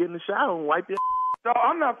clothes and get in the shower and wipe your. No,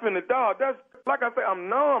 I'm not finna, dog. That's like I say, I'm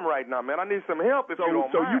numb right now, man. I need some help if you don't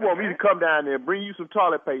mind. So you want me to come down there and bring you some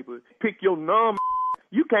toilet paper, pick your numb.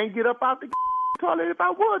 You can't get up out the toilet if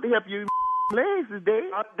I was to help you. Legs is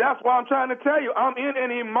dead. That's why I'm trying to tell you. I'm in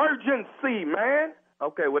an emergency, man.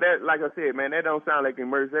 Okay, well, that, like I said, man, that don't sound like an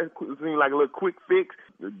emergency. That seems like a little quick fix.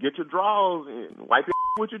 Get your drawers and wipe your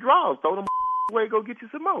with your drawers. Throw them away, go get you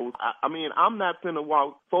some more. I mean, I'm not finna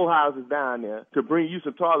walk 4 houses down there to bring you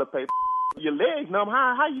some toilet paper. Your legs numb.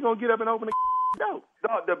 How you gonna get up and open the door?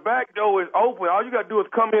 The back door is open. All you gotta do is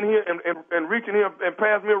come in here and reach in here and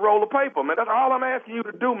pass me a roll of paper, man. That's all I'm asking you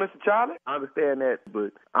to do, Mr. Charlie. I understand that,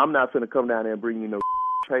 but I'm not finna come down there and bring you no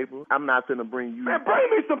paper. I'm not finna bring you. Man, bring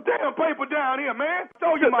me some damn paper down here, man.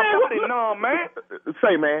 Show you my body numb, man.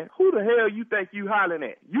 Say, man, who the hell you think you hollering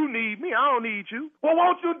at? You need me. I don't need you. Well,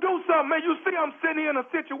 won't you do something, man? You see I'm sitting here in a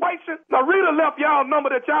situation. Now, Rita left y'all number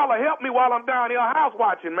that y'all will help me while I'm down here house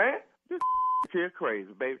watching, man. This here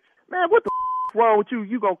crazy, baby. Man, what the wrong with you?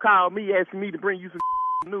 You gonna call me asking me to bring you some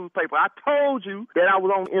newspaper? I told you that I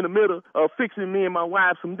was in the middle of fixing me and my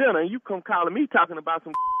wife some dinner, and you come calling me talking about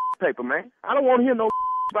some paper, man. I don't want to hear no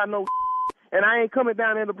about no, and I ain't coming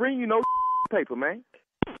down there to bring you no paper, man.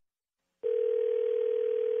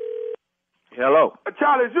 Hello.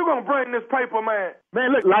 Charlie, is you gonna bring this paper, man?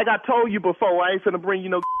 Man, look, like I told you before, I ain't finna bring you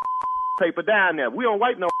no paper down there. We don't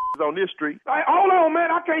wipe no on this street. Hey, hold on,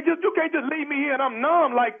 man. You can't just leave me here and I'm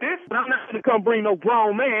numb like this. I'm not gonna come bring no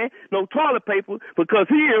grown man no toilet paper because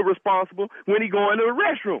he irresponsible when he go into the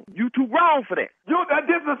restroom. You too wrong for that.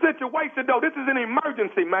 This is a situation though. This is an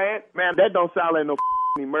emergency, man. Man, that don't sound like no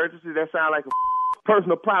emergency. That sound like a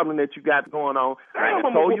personal problem that you got going on. Damn,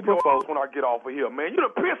 I told you before when I get off of here, man. You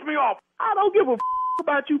done pissed me off. I don't give a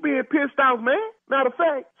about you being pissed off, man. Matter of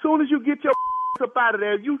fact, soon as you get your up out of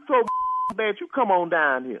there, you so bad, you come on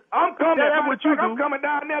down here. I'm coming. That's what you do. I'm coming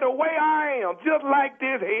down there the way I am, just like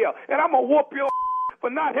this here, and I'm gonna whoop your for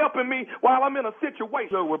not helping me while I'm in a situation.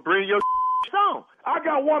 So we'll bring your on. I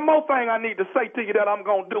got one more thing I need to say to you that I'm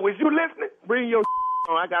gonna do. Is you listening? Bring your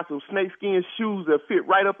on. I got some snakeskin shoes that fit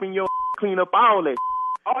right up in your clean up all that.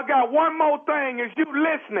 I got one more thing. Is you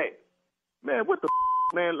listening? Man, what the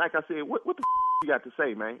man? Like I said, what the you got to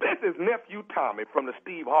say, man? This is Nephew Tommy from the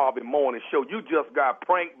Steve Harvey Morning Show. You just got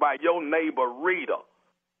pranked by your neighbor Rita.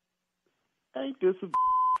 Ain't this a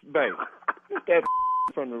bang? That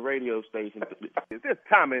from the radio station. Is this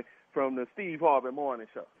Tommy from the Steve Harvey Morning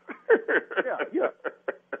Show? Yeah.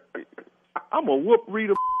 I'm gonna whoop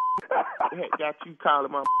Rita. Got you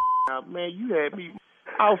calling my out, man. You had me.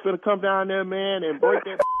 I was finna come down there, man, and break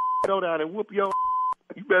that go down and whoop your.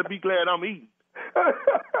 You better be glad I'm eating.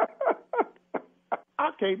 I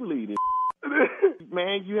can't believe it.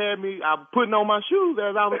 Man, you had me, I'm putting on my shoes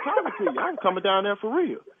as I was talking to you. I'm coming down there for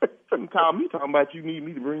real. You call me talking about you need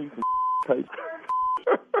me to bring you some paper.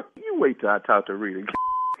 You wait till I talk to Rita.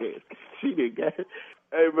 She didn't get it.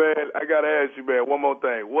 Hey, man, I got to ask you, man, one more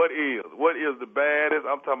thing. What is the baddest,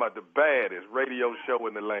 I'm talking about the baddest radio show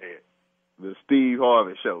in the land? The Steve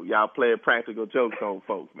Harvey Show. Y'all playing practical jokes on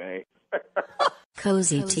folks, man.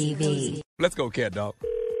 Cozy TV. Let's go, cat dog.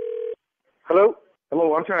 Hello,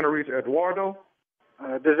 I'm trying to reach Eduardo.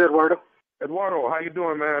 This is Eduardo. Eduardo, how you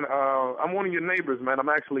doing, man? I'm one of your neighbors, man. I'm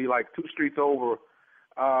actually like 2 streets over.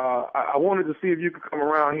 I wanted to see if you could come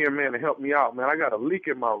around here, man, and help me out, man. I got a leak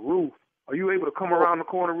in my roof. Are you able to come around the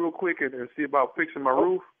corner real quick and see about fixing my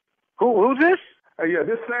roof? Who's this? Hey, yeah,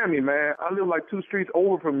 this is Sammy, man. I live like 2 streets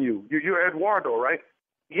over from you. You're Eduardo, right?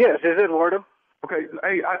 Yes, this is Eduardo. Okay,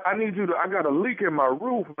 hey, I need you to, I got a leak in my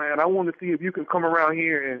roof, man. I want to see if you can come around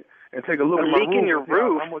here and take a look at my roof. A leak in your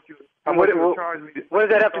roof? How much you charge me? What does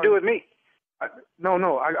that have to do with me?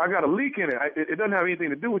 No, I got a leak in it. It doesn't have anything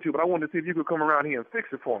to do with you, but I wanted to see if you could come around here and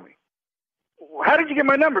fix it for me. How did you get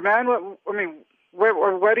my number, man?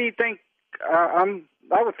 Where do you think I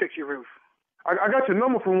would fix your roof? I got your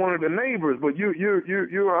number from one of the neighbors, but you're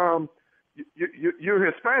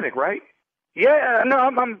Hispanic, right? Yeah, no,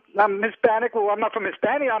 I'm Hispanic. Well, I'm not from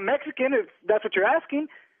Hispania. I'm Mexican. If that's what you're asking.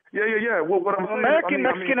 Yeah. Well, what I'm saying, American.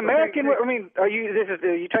 I mean, are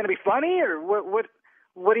you trying to be funny or what?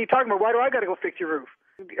 What are you talking about? Why do I got to go fix your roof?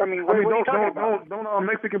 What are you talking about? Don't all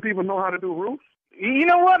Mexican people know how to do roofs? You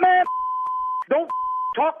know what, man? Don't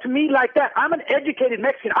talk to me like that. I'm an educated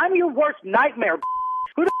Mexican. I'm your worst nightmare.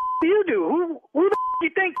 Who the do you do? Who the do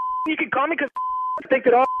you think you can call me? Because think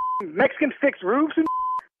that all Mexicans fix roofs and.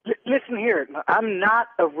 Listen here, I'm not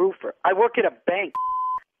a roofer. I work at a bank.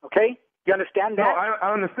 Okay, you understand that? No,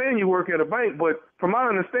 I understand you work at a bank, but from my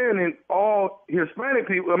understanding, all Hispanic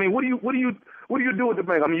people. I mean, what do you do at the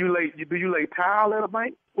bank? I mean, do you lay tile at a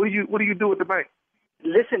bank? What do you do at the bank?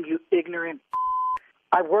 Listen, you ignorant.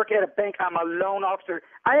 I work at a bank. I'm a loan officer.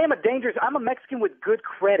 I'm a Mexican with good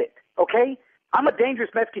credit. Okay, I'm a dangerous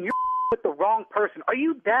Mexican. You're with the wrong person. Are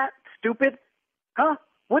you that stupid? Huh?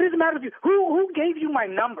 What is the matter with you? Who gave you my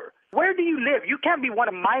number? Where do you live? You can't be one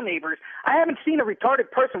of my neighbors. I haven't seen a retarded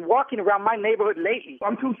person walking around my neighborhood lately.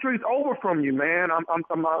 I'm 2 streets over from you, man. I'm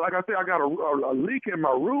like I said, I got a leak in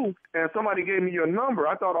my roof, and somebody gave me your number.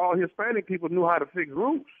 I thought all Hispanic people knew how to fix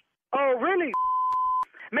roofs. Oh, really?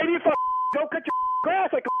 Maybe if go cut your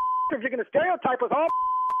grass like if you're going to stereotype us all.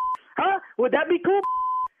 Huh? Would that be cool?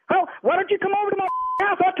 Huh? Why don't you come over to my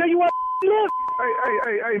house? I'll tell you what live.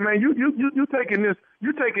 Hey, man, you taking this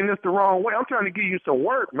the wrong way. I'm trying to give you some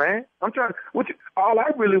work, man. All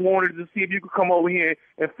I really wanted to see if you could come over here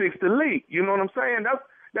and fix the leak. You know what I'm saying?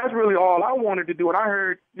 That's really all I wanted to do. And I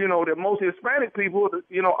heard, that most Hispanic people,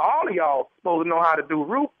 all of y'all supposed to know how to do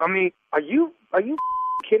roof. I mean, are you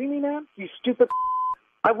kidding me, man? You stupid.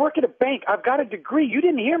 I work at a bank. I've got a degree. You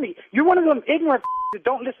didn't hear me. You're one of them ignorant that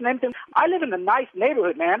don't listen to anything. I live in a nice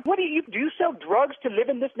neighborhood, man. What do you sell drugs to live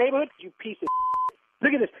in this neighborhood? You piece of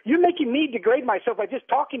Look at this. You're making me degrade myself by just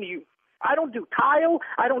talking to you. I don't do tile.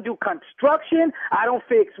 I don't do construction. I don't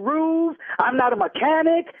fix roofs. I'm not a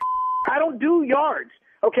mechanic. I don't do yards.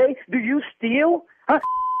 Okay? Do you steal? Huh?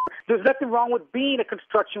 There's nothing wrong with being a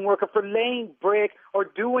construction worker for laying brick or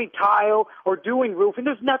doing tile or doing roofing.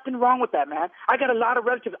 There's nothing wrong with that, man. I got a lot of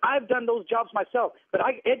relatives. I've done those jobs myself, but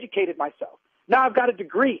I educated myself. Now I've got a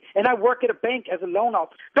degree, and I work at a bank as a loan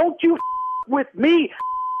officer. Don't you with me.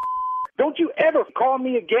 Don't you ever call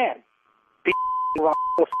me again.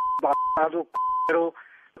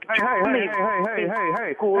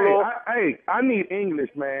 Hey, I need English,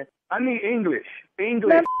 man. I need English.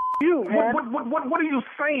 Man, you, man. What are you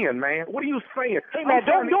saying, man? What are you saying? Hey, man,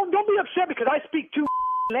 don't be upset because I speak 2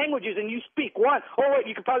 languages and you speak 1. Oh, wait,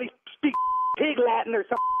 you could probably speak pig Latin or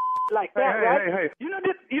something like that, right? Hey. You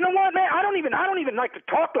know what, man? I don't even like to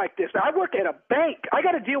talk like this. I work at a bank. I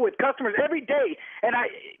got to deal with customers every day, and I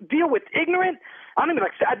deal with ignorant. I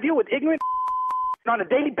deal with ignorant on a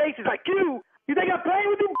daily basis like you. You think I'm playing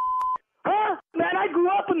with you? Huh? Man, I grew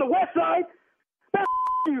up in the West Side. Man,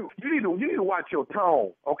 you. You need to watch your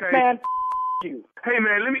tone, okay? Man, you. Hey,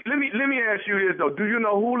 man, let me ask you this though. Do you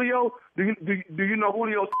know Julio? Do you know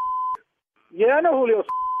Julio? Yeah, I know Julio.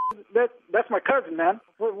 That's my cousin, man.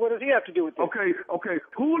 What does he have to do with this? Okay.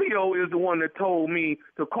 Julio is the one that told me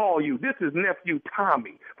to call you. This is nephew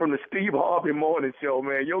Tommy from the Steve Harvey Morning Show,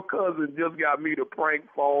 man. Your cousin just got me to prank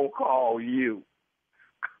phone call you.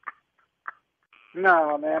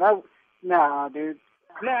 No, man. Nah, dude.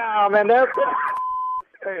 Nah, man. That's.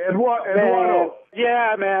 Hey, Eduardo.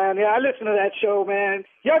 Yeah, man. Yeah, I listen to that show, man.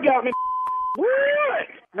 Y'all got me. What?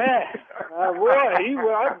 Man. Boy,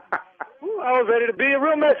 I was ready to be a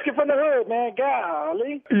real Mexican from the hood, man.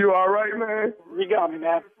 Golly. You all right, man? You got me,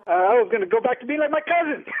 man. I was going to go back to being like my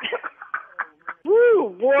cousin. Woo,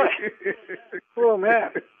 boy. Oh,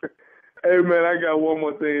 man. Hey, man, I got one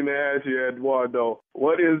more thing to ask you, Eduardo.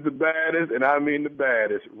 What is the baddest, and I mean the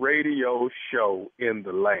baddest, radio show in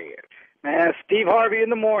the land? Man, Steve Harvey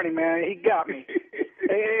in the morning, man. He got me.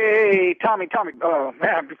 Hey, Tommy. Oh,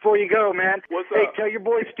 man, before you go, man. What's up? Hey, tell your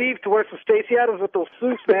boy Steve to wear some Stacey Adams with those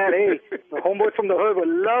suits, man. Hey, the homeboy from the hood would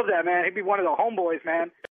love that, man. He'd be one of the homeboys,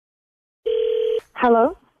 man.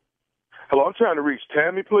 Hello? Hello, I'm trying to reach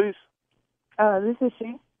Tammy, please. This is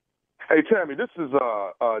she. Hey, Tammy, this is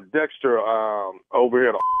Dexter over here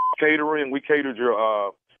at catering. We catered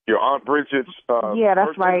your Aunt Bridget's yeah,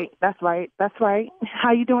 that's birthday. right. That's right.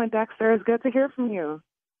 How you doing, Dexter? It's good to hear from you.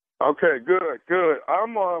 Okay, good.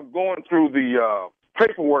 I'm going through the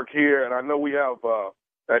paperwork here, and I know we have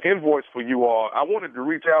an invoice for you all. I wanted to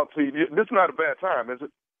reach out to you. This is not a bad time, is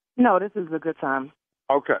it? No, this is a good time.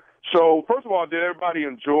 Okay. So, first of all, did everybody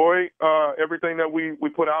enjoy everything that we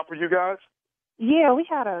put out for you guys? Yeah, we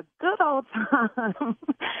had a good old time.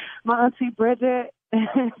 My Auntie Bridget,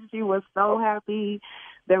 she was so happy.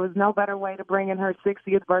 There was no better way to bring in her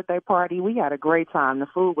 60th birthday party. We had a great time. The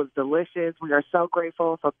food was delicious. We are so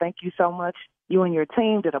grateful. So thank you so much. You and your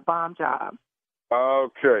team did a bomb job.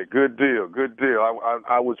 Okay, good deal.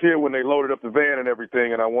 I was here when they loaded up the van and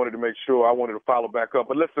everything, and I wanted to follow back up.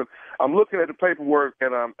 But listen, I'm looking at the paperwork,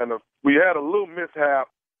 and we had a little mishap,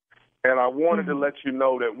 and I wanted to let you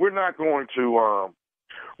know that we're not going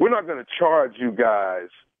to charge you guys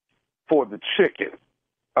for the chicken.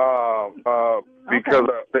 Because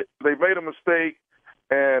they made a mistake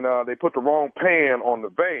and they put the wrong pan on the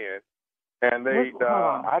van, and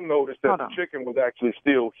I noticed that the chicken was actually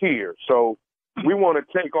still here. So we want to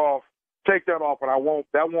take that off, and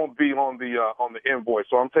that won't be on the invoice.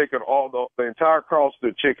 So I'm taking all the entire cost of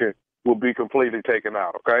the chicken will be completely taken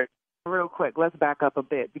out. Okay. Real quick, let's back up a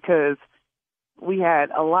bit because we had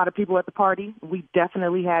a lot of people at the party. We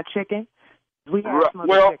definitely had chicken. We had some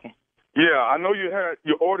other chicken. Yeah, I know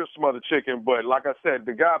you ordered some other chicken, but like I said,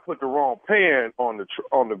 the guy put the wrong pan on the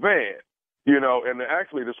van, and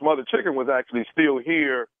actually the smothered chicken was actually still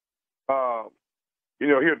here,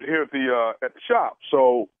 here at the shop.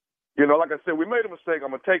 So, like I said, we made a mistake. I'm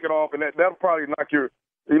gonna take it off, and that'll probably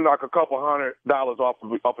knock a couple $100 off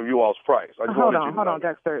of you all's price. Hold on,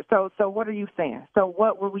 Dexter. So what are you saying? So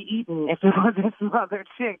what were we eating if it wasn't smothered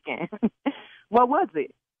chicken? What was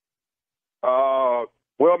it?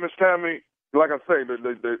 Well, Miss Tammy, like I say,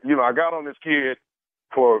 I got on this kid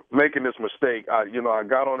for making this mistake. I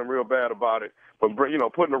got on him real bad about it, but putting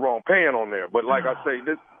the wrong pan on there. But like I say,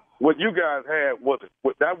 what you guys had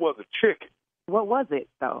that was a chicken. What was it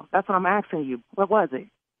though? That's what I'm asking you. What was it?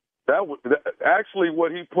 That was actually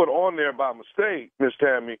what he put on there by mistake, Miss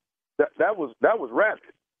Tammy. That was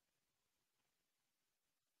rabbit.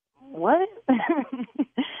 What?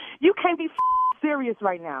 You can't be serious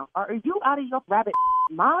right now. Are you out of your rabbit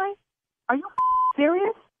mind? Are you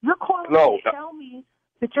serious? You're calling me to tell me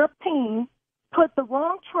that your team put the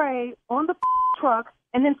wrong tray on the truck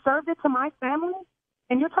and then served it to my family?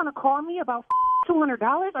 And you're trying to call me about $200?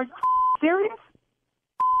 Are you serious?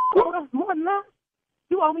 You owe us more than that.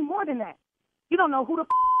 You owe me more than that. You don't know who the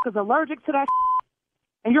is allergic to that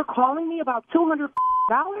and you're calling me about $200?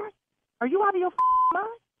 Are you out of your mind?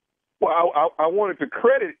 Well, I wanted to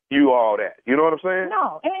credit you all that. You know what I'm saying?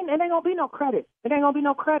 No, it ain't gonna be no credit. It ain't gonna be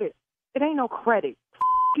no credit. It ain't no credit.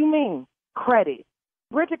 You mean credit?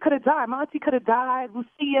 Bridget could have died. My auntie could have died.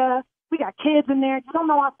 Lucia. We got kids in there. You don't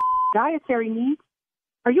know our dietary needs.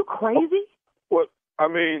 Are you crazy? Well, I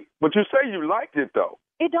mean, but you say you liked it though.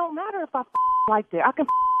 It don't matter if I liked it. I can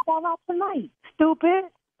fall out tonight. Stupid.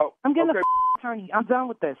 Oh, I'm getting a attorney. I'm done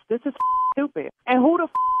with this. This is stupid. And who the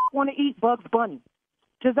want to eat Bugs Bunny?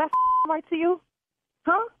 Does that right to you?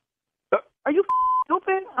 Huh? Are you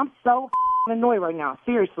stupid? I'm so annoyed right now.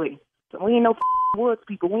 Seriously. We ain't no woods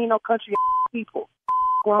people. We ain't no country people.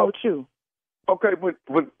 What's wrong with you? Okay, but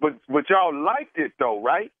y'all liked it though,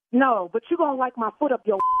 right? No, but you gonna like my foot up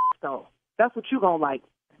your though. That's what you gonna like.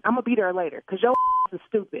 I'm gonna be there later because your is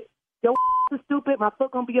stupid. Your is stupid. My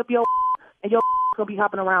foot gonna be up your and your gonna be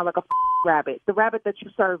hopping around like a rabbit. The rabbit that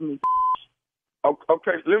you served me.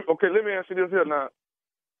 Okay, let me ask you this here now.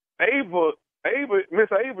 Miss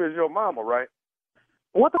Ava is your mama, right?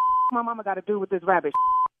 What the my mama got to do with this rabbit?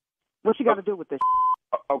 What she got to do with this?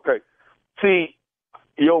 Okay. See,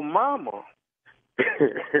 your mama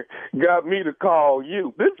got me to call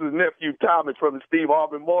you. This is Nephew Tommy from the Steve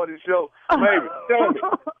Harvey Morning Show. Baby,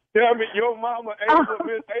 tell me, your mama,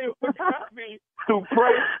 Miss Ava, got me to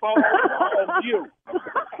pray for you.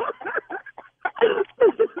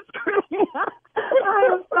 I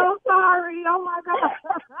am so sorry. Oh, my God.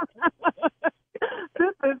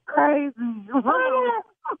 This is crazy.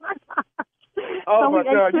 Oh, my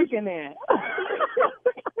God. Chicken in.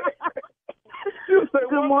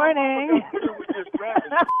 Good morning.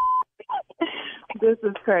 This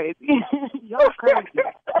is crazy. Y'all crazy.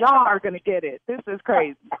 Y'all are going to get it. This is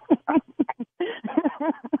crazy.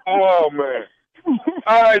 Oh, man.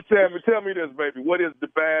 All right, Tammy, tell me this, baby. What is the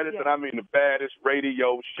baddest, and I mean the baddest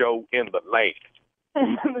radio show in the land?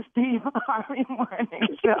 The Steve Harvey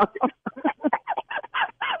Morning Show.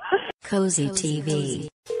 Cozy TV.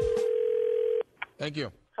 Thank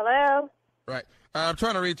you. Hello? Right. I'm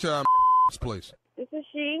trying to reach please. This is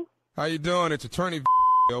she. How you doing? It's attorney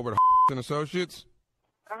over at and Associates.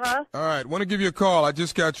 Uh-huh. All right. Want to give you a call. I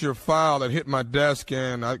just got your file that hit my desk,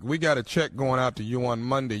 and we got a check going out to you on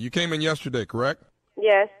Monday. You came in yesterday, correct?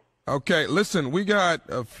 Yes. Okay. Listen, we got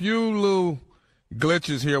a few little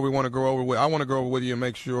glitches here we want to go over with. I want to go over with you and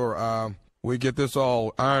make sure we get this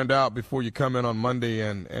all ironed out before you come in on Monday,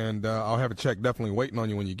 and I'll have a check definitely waiting on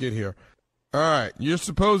you when you get here. All right. You're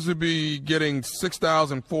supposed to be getting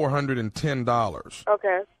 $6,410.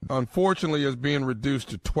 Okay. Unfortunately, it's being reduced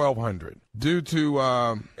to $1,200 due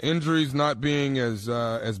to injuries not being as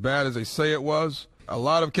bad as they say it was. A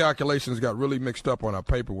lot of calculations got really mixed up on our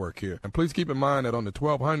paperwork here. And please keep in mind that on the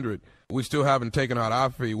 $1,200, we still haven't taken out our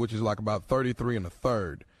fee, which is like about $33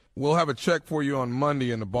 1/3. We'll have a check for you on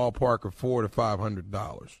Monday in the ballpark of $400 to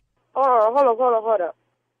 $500. Hold up.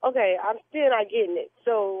 Okay, I'm still not getting it.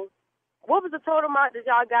 So, what was the total amount that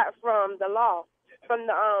y'all got from the law, from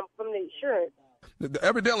the insurance?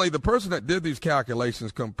 Evidently, the person that did these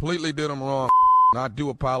calculations completely did them wrong. I do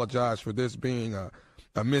apologize for this being a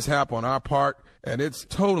mishap on our part, and it's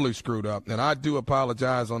totally screwed up. And I do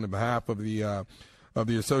apologize on the behalf of the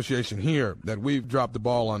association here that we've dropped the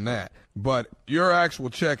ball on that. But your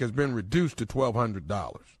actual check has been reduced to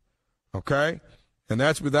 $1,200, okay? And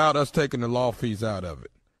that's without us taking the law fees out of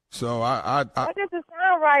it. So that doesn't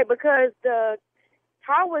sound right because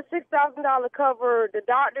how would $6,000 cover the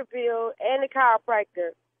doctor bill and the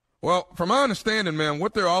chiropractor? Well, from my understanding, man,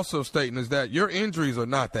 what they're also stating is that your injuries are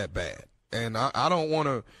not that bad. And I don't want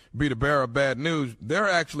to be the bearer of bad news. They're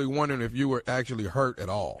actually wondering if you were actually hurt at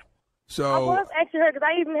all. So I was actually hurt because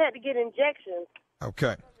I even had to get injections.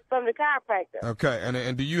 Okay. From the chiropractor. Okay,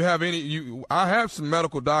 and do you have any? I have some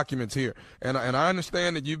medical documents here, and I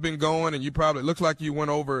understand that you've been going, and you probably looks like you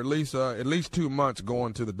went over at least 2 months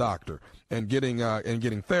going to the doctor and getting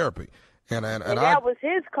therapy, and that was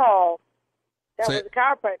his call. That was the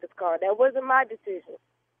chiropractor's call. That wasn't my decision.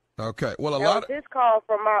 Okay, well that was his call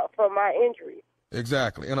for my injury.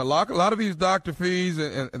 Exactly, and a lot of these doctor fees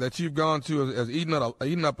and that you've gone to has eaten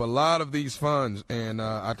up a lot of these funds, and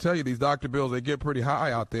I tell you, these doctor bills, they get pretty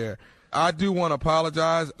high out there. I do want to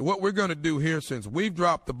apologize. What we're going to do here, since we've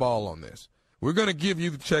dropped the ball on this, we're going to give you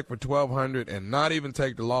the check for $1,200 and not even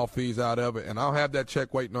take the law fees out of it, and I'll have that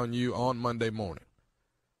check waiting on you on Monday morning.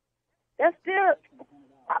 That's still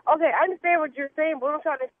okay. I understand what you're saying, but what I'm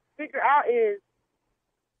trying to figure out is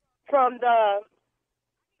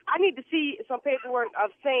I need to see some paperwork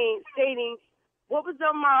of stating what was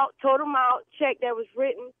the total amount check that was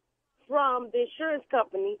written from the insurance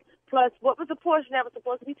company, plus what was the portion that was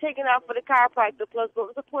supposed to be taken out for the chiropractor, plus what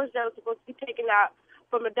was the portion that was supposed to be taken out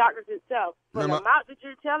from the doctors itself. For the amount that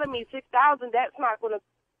you're telling me, $6,000, that's not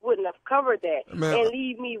wouldn't have covered that, and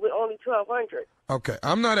leave me with only $1,200. Okay,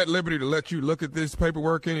 I'm not at liberty to let you look at this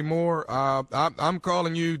paperwork anymore. I'm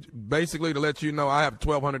calling you basically to let you know I have a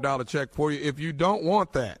 $1,200 check for you. If you don't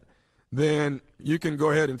want that, then you can go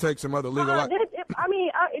ahead and take some other legal action.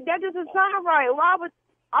 That doesn't sound right. Why would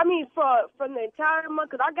from the entire month?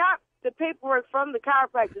 Because I got the paperwork from the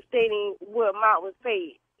chiropractor stating what amount was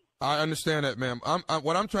paid. I understand that, ma'am.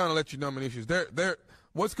 What I'm trying to let you know, Manisha, is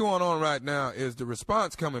what's going on right now is the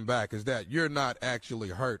response coming back is that you're not actually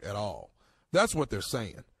hurt at all. That's what they're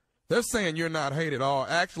saying. They're saying you're not hurt at all.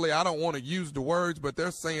 Actually, I don't want to use the words, but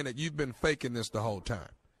they're saying that you've been faking this the whole time.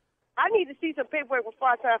 I need to see some paperwork before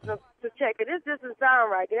I try to check it. This doesn't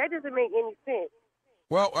sound right. That doesn't make any sense.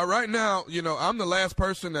 Well, right now, I'm the last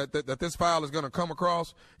person that this file is going to come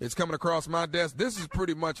across. It's coming across my desk. This is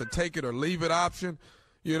pretty much a take it or leave it option,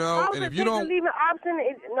 and if you don't leave it option,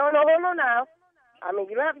 no, now. I mean,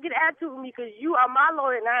 you don't have to get attitude with me because you are my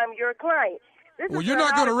lawyer and I am your client. Well, you're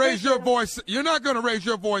not going to raise your voice. You're not going to raise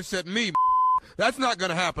your voice at me. That's not going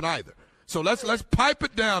to happen either. So let's pipe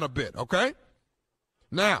it down a bit, okay?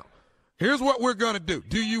 Now, here's what we're going to do.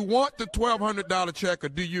 Do you want the $1,200 check or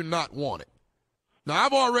do you not want it? Now,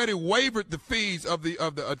 I've already waived the fees of the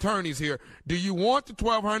attorneys here. Do you want the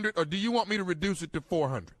 $1,200 or do you want me to reduce it to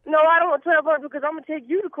 $400? No, I don't want $1,200 because I'm going to take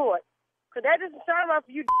you to court. Because that doesn't sound right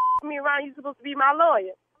for you to me around. You're supposed to be my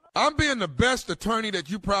lawyer. I'm being the best attorney that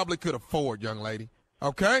you probably could afford, young lady.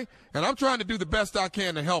 Okay? And I'm trying to do the best I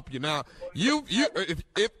can to help you. Now,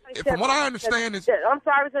 if from what I understand is... I'm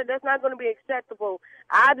sorry, sir. That's not going to be acceptable.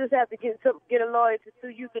 I just have to get a lawyer to sue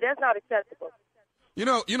you because that's not acceptable. You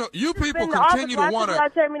people continue to want to... You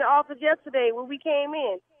came in the office yesterday when we came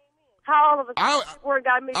in. How all of us were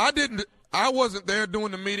got me... I wasn't there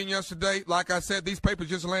during the meeting yesterday. Like I said, these papers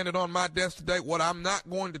just landed on my desk today. What I'm not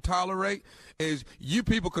going to tolerate is you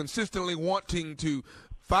people consistently wanting to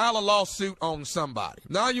file a lawsuit on somebody.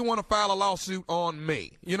 Now you want to file a lawsuit on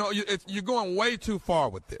me. You're going way too far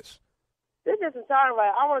with this. This doesn't sound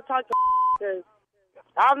right. I want to talk to because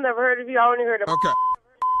I've never heard of you. I only heard of Okay.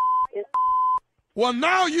 Well,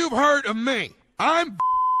 now you've heard of me.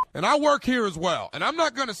 And I work here as well. And I'm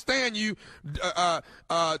not going to stand you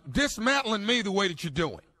dismantling me the way that you're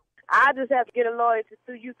doing. I just have to get a lawyer to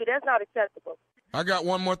sue you, because that's not acceptable. I got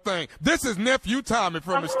one more thing. This is Nephew Tommy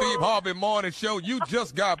from the Steve Harvey Morning Show. You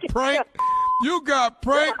just got pranked. You got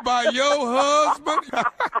pranked by your husband.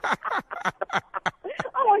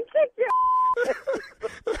 Oh, you.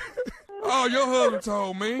 Oh, your husband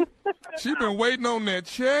told me. She been waiting on that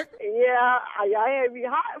check. Yeah, I had me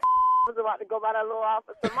hot. I was about to go by that little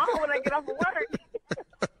office tomorrow when I get off of work.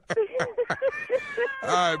 All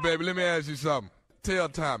right, baby, let me ask you something. Tell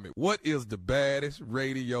Tommy, what is the baddest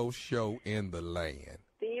radio show in the land?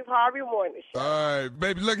 Steve Harvey Morning Show. All right,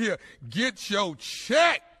 baby, look here. Get your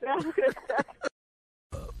check.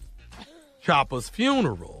 Chopper's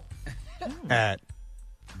funeral at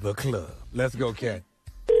the club. Let's go, Cat.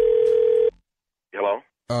 Hello?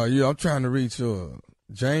 Yeah, I'm trying to reach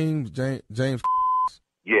James.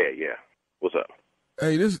 Yeah. What's up?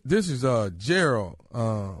 Hey, this is Gerald.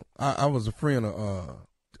 I was a friend of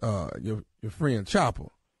your friend Chopper.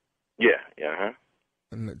 Yeah.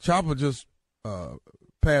 And Chopper just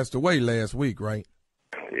passed away last week, right?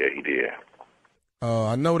 Yeah, he did.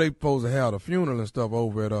 I know they supposed to have a funeral and stuff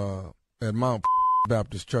over at Mount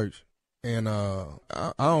Baptist Church. And I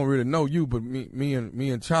don't really know you, but me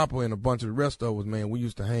and Chopper and a bunch of the rest of us, man, we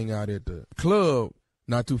used to hang out at the club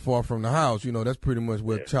not too far from the house. That's pretty much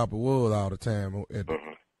where Chopper was all the time at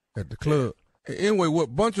the club. Anyway,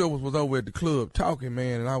 what bunch of us was over at the club talking,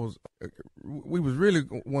 man, and we was really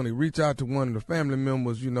want to reach out to one of the family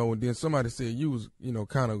members, and then somebody said you was,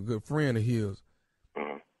 kind of a good friend of his.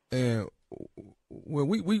 And well,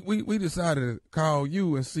 we decided to call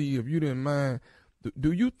you and see if you didn't mind.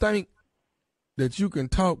 Do you think that you can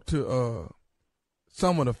talk to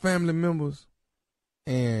some of the family members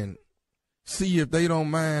and see if they don't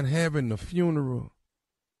mind having the funeral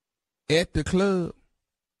at the club?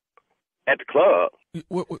 At the club?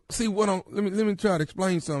 See, let me try to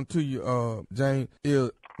explain something to you, James.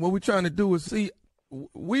 What we're trying to do is see.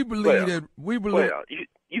 We believe that we believe. Well,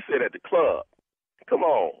 you said at the club. Come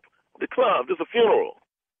on, the club. There's a funeral.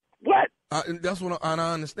 What? That's what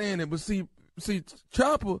I understand it. But see,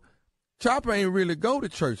 Chopper ain't really go to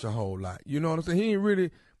church a whole lot. You know what I'm saying? He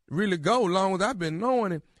ain't really go. Long as I've been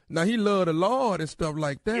knowing him. Now he love the Lord and stuff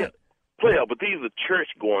like that. Yeah, player. But these are church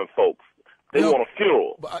going folks. They want a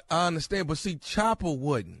funeral. But I understand. But see, Chopper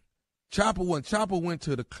wouldn't. Chopper went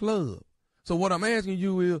to the club. So what I'm asking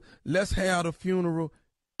you is, let's have the funeral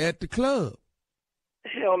at the club.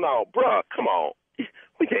 Hell no, bruh. Come on.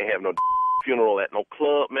 We can't have no funeral at no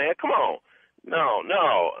club, man. Come on.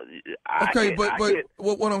 No. Okay, but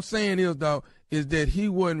what I'm saying is, though, is that he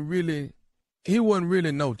wasn't really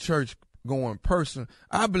no church going person.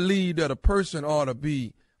 I believe that a person ought to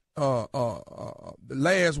be the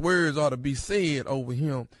last words ought to be said over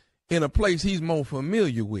him in a place he's more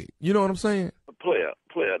familiar with. You know what I'm saying? Player.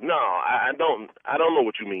 No, I don't know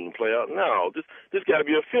what you mean, player. No, this got to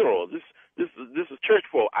be a funeral. This is church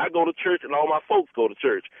folk. I go to church and all my folks go to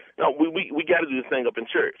church. No, we got to do this thing up in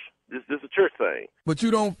church. This is a church thing. But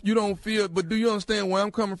you don't feel. But do you understand where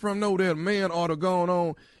I'm coming from? No, that a man ought to go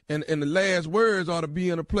on, and the last words ought to be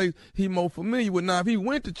in a place he more familiar with. Now, if he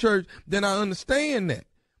went to church, then I understand that.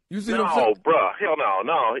 You see what I'm saying? No, bruh. Hell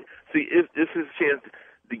no. See, it's his chance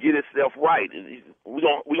to get himself right. We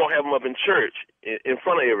gonna have him up in church in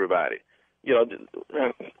front of everybody. You know,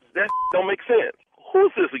 that don't make sense.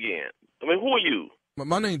 Who's this again? I mean, who are you?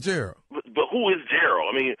 My name's Gerald. But who is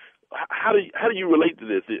Gerald? I mean, how do you relate to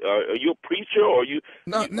this? Are you a preacher or are you?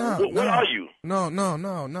 What are you? No.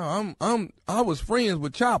 I was friends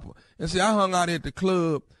with Chopper, and see, I hung out at the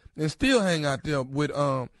club and still hang out there with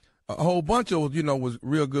a whole bunch of was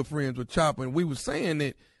real good friends with Chopper, and we was saying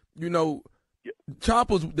that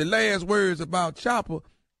Chopper's the last words about Chopper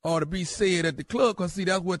ought to be said at the club, because see,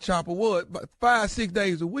 that's what Chopper was. But 5-6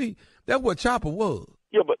 days a week, that's what Chopper was.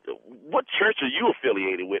 Yeah, but what church are you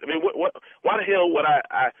affiliated with? I mean, why the hell would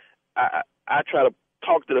I try to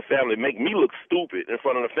talk to the family, make me look stupid in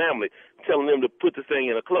front of the family, telling them to put the thing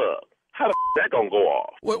in a club? How the that gonna go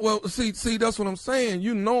off? Well, see, that's what I'm saying.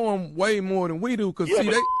 You know them way more than we do, because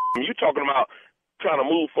you talking about trying to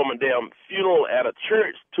move from a damn funeral at a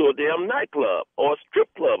church to a damn nightclub or a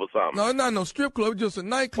strip club or something. No, it's not no strip club, it's just a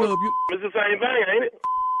nightclub. It's the same thing, ain't it?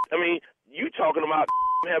 I mean, you talking about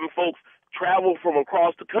having folks travel from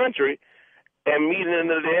across the country and meeting in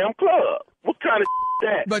the damn club. What kind of is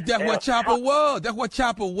that? But that's what Chopper was. That's what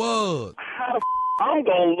Chopper was. How the I'm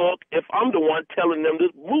going to look if I'm the one telling them to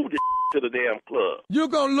move this to the damn club? You're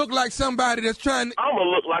going to look like somebody that's trying to... I'm going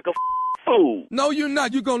to look like a fool. No, you're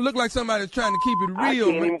not. You're going to look like somebody that's trying to keep it real.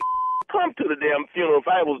 I can't even come to the damn funeral if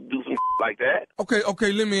I was to do some like that.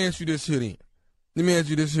 Okay, let me ask you this here then. Let me ask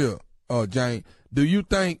you this here, Jane. Do you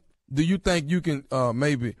think you can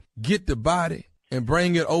maybe get the body and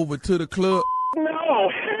bring it over to the club? No,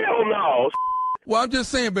 hell no. Well, I'm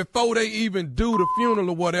just saying, before they even do the funeral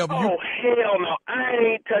or whatever. Oh, hell no. I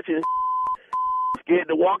ain't touching scared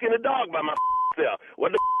to walk in the dog by myself.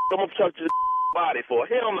 What the I'm going to touch the body for?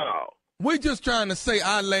 Hell no. We just trying to say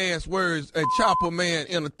our last words at Chopper, man,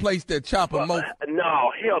 in a place that Chopper most...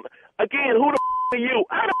 No, hell no. Again, who the are you?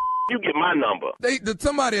 How the you get my number?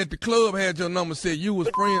 Somebody at the club had your number, said you was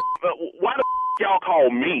friend. Why the y'all call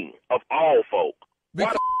me, of all folk?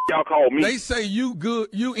 Why the y'all call me? They say you good,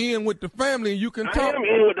 you in with the family, and you can talk. I am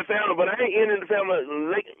in with the family, but I ain't in the family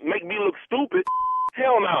make me look stupid.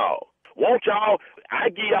 Hell no. Won't y'all, I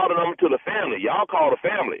give y'all the number to the family. Y'all call the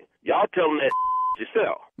family. Y'all tell them that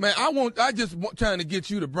yourself. Man, I just trying to get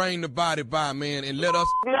you to bring the body by, man, and let us.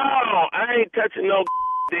 No, I ain't touching no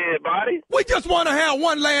dead body. We just want to have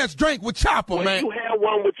one last drink with Chopper, man. You have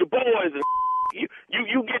one with your boys, and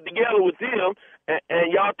you get together with them,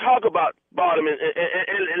 and y'all talk about him, and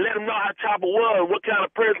let him know how Chopper was, what kind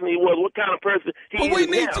of person he was, what kind of person he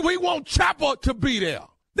is. But we want Chopper to be there.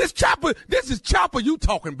 This is Chopper you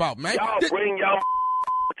talking about, man. Y'all bring y'all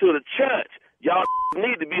to the church. Y'all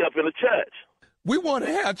need to be up in the church. We want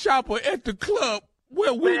to have Chopper at the club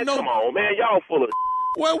where we know. Come on, man. Y'all full of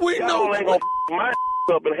where we know. Y'all ain't gonna my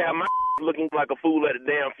up and have my looking like a fool at a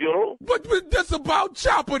damn funeral. But that's about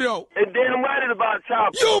Chopper, though. And damn right it's about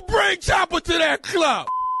Chopper. You bring Chopper to that club.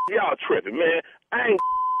 Y'all tripping, man. I ain't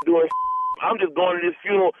doing I'm just going to this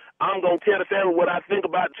funeral. I'm going to tell the family what I think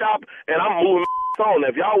about Chopper, and I'm moving on.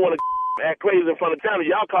 If y'all want to act crazy in front of the family,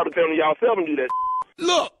 y'all call the family yourself and do that.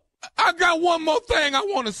 Look, I got one more thing I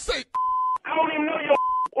want to say. I don't even know your...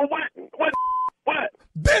 What?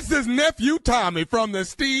 This is Nephew Tommy from the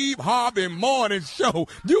Steve Harvey Morning Show.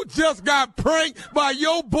 You just got pranked by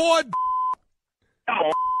your boy...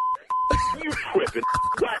 Oh, you tripping.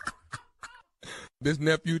 What? This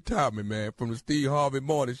nephew Tommy, man, from the Steve Harvey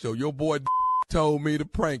Morning Show. Your boy told me to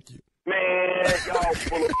prank you. Man, y'all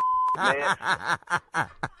full of man.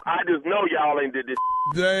 I just know y'all ain't did this.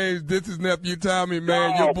 James, this is nephew Tommy,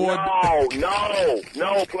 man. Your boy.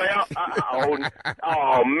 No, player.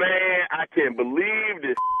 Oh, man, I can't believe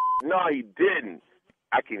this. No, he didn't.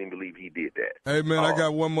 I can't even believe he did that. Hey, man, I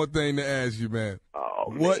got one more thing to ask you, man.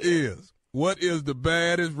 What is the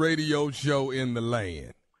baddest radio show in the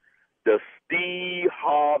land? The Steve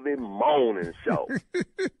Harvey Morning Show.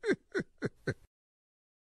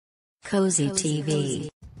 Cozy TV.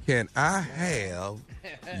 Can I have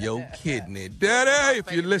your kidney? Daddy,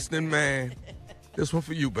 if you're listening, man, this one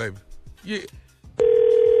for you, baby. Yeah.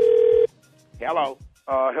 Hello.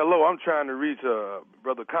 Hello, I'm trying to reach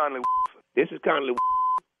Brother Conley. This is Conley.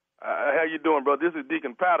 How you doing, brother? This is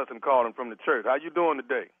Deacon Patterson calling from the church. How you doing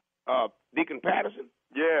today? Deacon Patterson?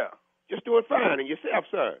 Yeah. Just doing fine. And yourself,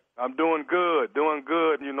 sir? I'm doing good.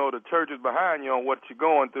 You know, the church is behind you on what you're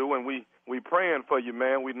going through, and we praying for you,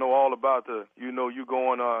 man. We know all about you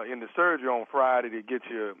going in the surgery on Friday to get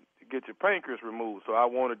your pancreas removed. So I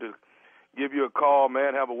wanted to give you a call,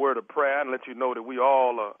 man, have a word of prayer, and let you know that we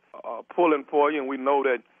all are pulling for you, and we know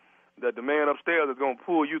that the man upstairs is going to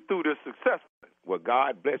pull you through this successfully. Well,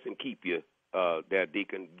 God bless and keep you there,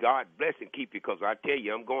 Deacon. God bless and keep you, because I tell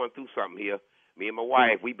you, I'm going through something here. Me and my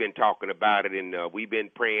wife, we've been talking about it, and we've been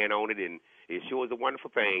praying on it, and it sure is a wonderful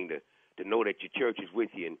thing to know that your church is with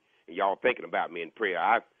you, and y'all thinking about me in prayer.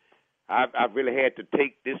 I've really had to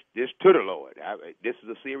take this to the Lord. This is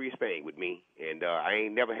a serious thing with me, and I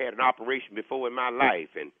ain't never had an operation before in my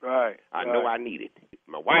life, and I know I need it.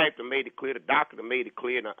 My wife done made it clear, the doctor done made it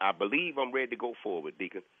clear, and I believe I'm ready to go forward,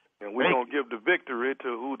 Deacon. And we're going to give the victory to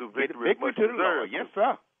who the victory to the Lord. Yes,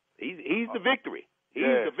 sir. He's the victory. He's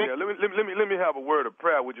the victory. Yeah. Let me have a word of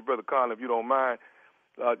prayer with you, Brother Conley, if you don't mind.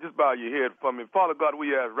 Just bow your head for me. Father God,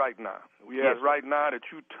 we ask right now. We ask right now that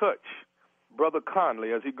you touch Brother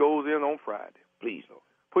Conley as he goes in on Friday. Please, Lord.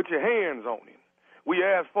 Put your hands on him. We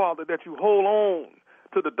ask, Father, that you hold on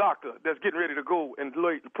to the doctor that's getting ready to go and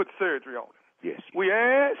put surgery on him. Yes. We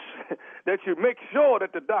ask that you make sure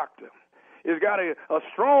that the doctor has got a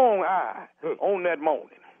strong eye on that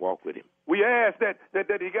morning. Walk with him. We ask that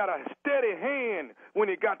he got a steady hand when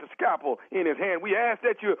he got the scalpel in his hand. We ask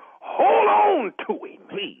that you hold on to him,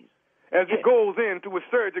 please, as he goes into his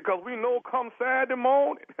surgery, because we know come Saturday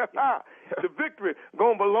morning, the victory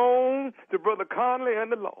going to belong to Brother Conley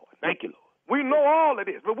and the Lord. Thank you, Lord. We know all of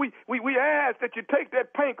this, but we ask that you take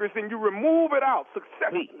that pancreas and you remove it out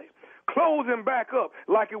successfully. Please. Close him back up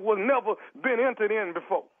like it was never been entered in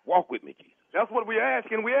before. Walk with me, Jesus. That's what we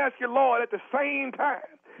ask, and we ask you, Lord, at the same time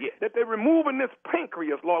that they're removing this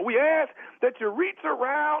pancreas, Lord. We ask that you reach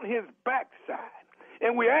around his backside,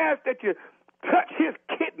 and we ask that you touch his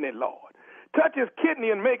kidney, Lord. Touch his kidney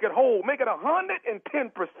and make it whole. Make it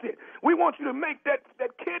 110%. We want you to make that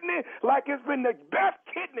kidney like it's been the best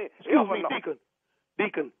kidney ever. Excuse me,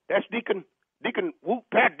 Deacon. That's Deacon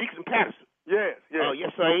Patterson. Yes. Oh,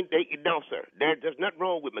 yes, sir. No, sir. There's nothing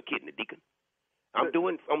wrong with my kidney, Deacon. I'm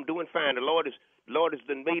doing fine. The Lord has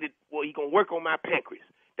done made it. Well, He's gonna work on my pancreas.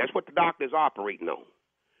 That's what the doctor's operating on.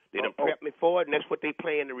 They done prepped me for it, and that's what they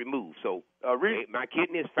plan to remove. So my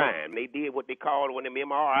kidney is fine. They did what they called one of them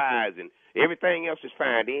MRIs, and everything else is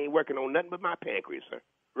fine. They ain't working on nothing but my pancreas, sir.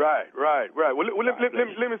 Right. Well,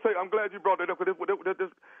 let me say, I'm glad you brought that up, because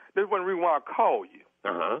this one reason why I called you.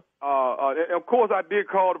 Of course, I did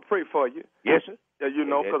call to pray for you. Yes, sir.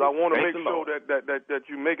 Because I want to make sure that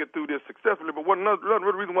you make it through this successfully. But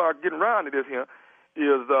another reason why I'm getting around to this here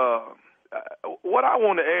is what I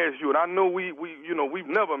want to ask you, and I know we've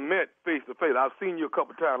never met face to face. I've seen you a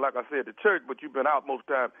couple times, like I said, at church, but you've been out most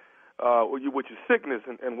of the time with your sickness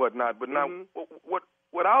and whatnot. But now, what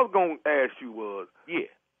I was going to ask you was,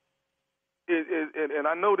 and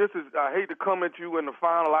I know this is, I hate to come at you in the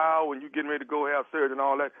final hour when you're getting ready to go have surgery and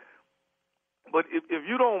all that, but if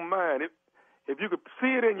you don't mind, if you could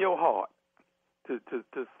see it in your heart to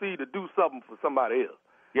do something for somebody else.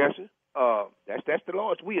 Yes, sir. That's the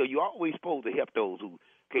Lord's will. You're always supposed to help those who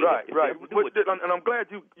can't. Right. And I'm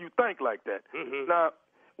glad you think like that. Mm-hmm. Now,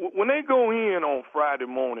 when they go in on Friday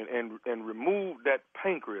morning and remove that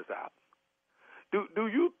pancreas out, do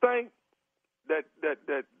you think that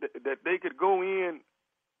they could go in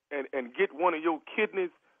and get one of your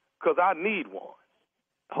kidneys? Because I need one.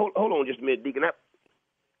 Hold on just a minute, Deacon.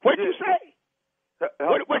 What you say?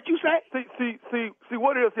 What you say? See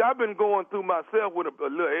what it is. See, I've been going through myself with a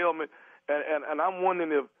little ailment, and I'm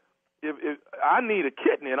wondering if I need a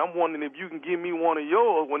kidney, and I'm wondering if you can give me one of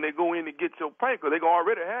yours when they go in to get your pancreas. They gonna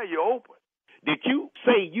already have you open. Did you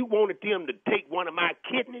say you wanted them to take one of my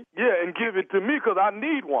kidneys? Yeah, and give it to me because I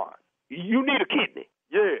need one. You need a kidney?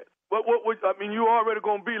 Yeah. What, I mean, you already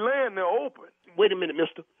going to be laying there open. Wait a minute,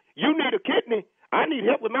 mister. You need a kidney? I need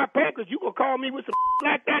help with my packers. You going to call me with some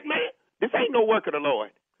like that, man? This ain't no work of the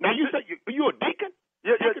Lord. Now, you say you a deacon?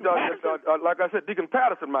 Yeah, like I said, Deacon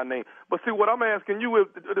Patterson, my name. But see, what I'm asking you is,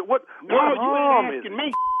 what you harm ain't asking is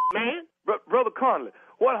me, man. Brother Conley,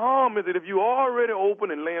 what harm is it if you already open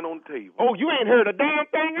and laying on the table? Oh, you ain't heard a damn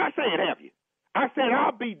thing I said, have you? I said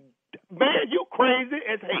man, you crazy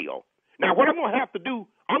as hell. Now, what I'm going to have to do,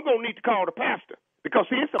 I'm going to need to call the pastor. Because,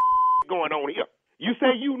 see, it's some going on here. You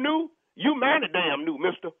say you knew? You mighty damn knew,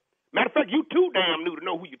 mister. Matter of fact, you too damn knew to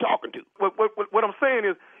know who you're talking to. What I'm saying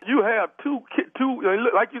is, you have two,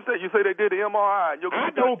 like you say they did the MRI. I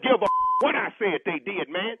don't give a what I said they did,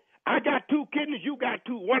 man. I got 2 kidneys, you got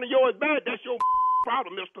 2. One of yours bad, that's your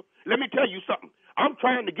problem, mister. Let me tell you something. I'm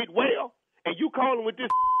trying to get well, and you calling with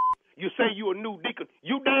this you say you a new deacon.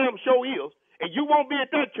 You damn sure is, and you won't be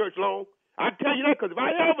at that church long. I tell you that, because if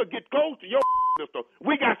I ever get close to your mister,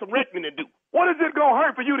 we got some reckoning to do. What is it going to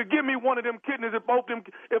hurt for you to give me one of them kidneys if both them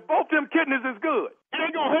kidneys is good? It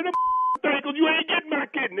ain't going to hurt them thing, because you ain't getting my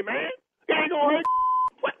kidney, man. It ain't going to hurt.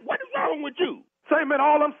 What is wrong with you? Say, man,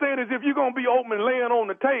 all I'm saying is if you're going to be open and laying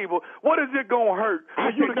on the table, what is it going to hurt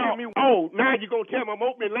for you to give me one? Oh, now you're going to tell me I'm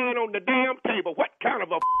open and laying on the damn table. What kind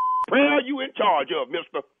of a prayer are you in charge of,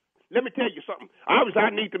 mister? Let me tell you something. Obviously,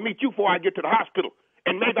 I need to meet you before I get to the hospital.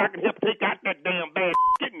 And maybe I can help take out that damn bad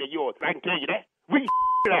kidney of yours. I can tell you that. We can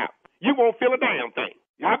it out. You won't feel a damn thing.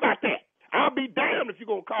 How about that? I'll be damned if you're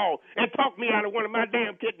going to call and talk me out of one of my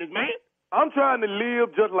damn kidneys, man. I'm trying to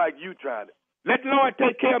live just like you trying to. Let the Lord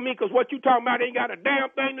take care of me, because what you talking about ain't got a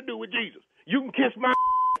damn thing to do with Jesus. You can kiss my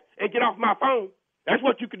and get off my phone. That's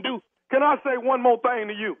what you can do. Can I say one more thing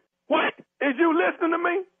to you? What? Is you listening to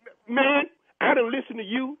me? Man, I done listen to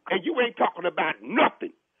you, and you ain't talking about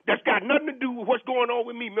nothing. That's got nothing to do with what's going on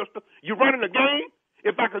with me, mister. You running a game?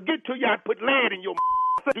 If I could get to you, I'd put lead in your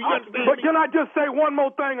do you understand But me? can I just say one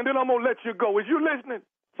more thing, and then I'm going to let you go? Is you listening?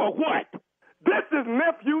 For what? This is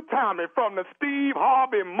Nephew Tommy from the Steve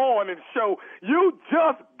Harvey Morning Show. You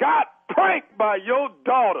just got pranked by your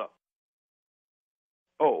daughter.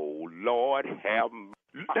 Oh, Lord have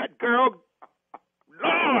mercy. That girl,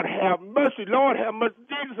 Lord have mercy, Lord have mercy,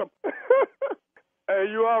 Jesus. Hey,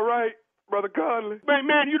 you all right, Brother Conley?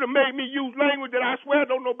 Man, you done made me use language that I swear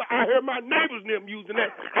don't know, but I heard my neighbors and them using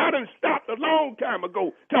that. I done stopped a long time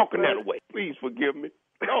ago talking that way. Please forgive me.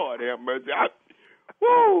 Lord have mercy.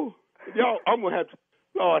 Woo. Y'all, I'm going to have to,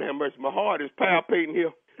 Lord have mercy, my heart is palpitating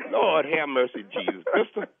here. Lord have mercy, Jesus.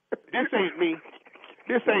 Mister, this ain't me.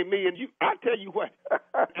 This ain't me. And I tell you what,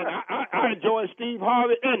 and I enjoy Steve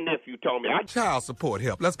Harvey and Nephew Tommy. Child support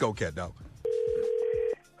help. Let's go, cat dog.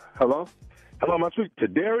 Hello? Hello, am I speaking to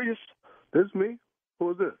Darius? This is me. Who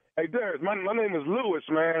is this? Hey, Darius, my name is Lewis,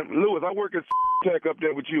 man. Lewis, I work at Tech up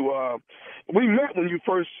there with you. We met when your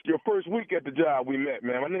first week at the job. We met,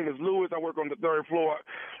 man. My name is Lewis. I work on the 3rd floor.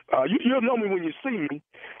 You'll know me when you see me.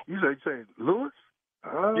 You say Lewis?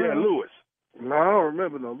 Yeah, Lewis. No, I don't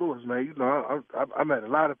remember no Lewis, man. You know, I met a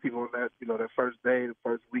lot of people on that, that first day, the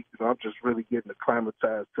first week. I'm just really getting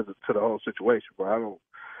acclimatized to the whole situation, bro.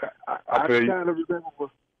 I kind of remember.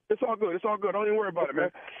 It's all good. It's all good. Don't even worry about it,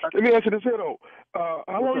 man. Let me ask you this here, though.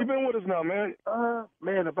 How long you been with us now, man?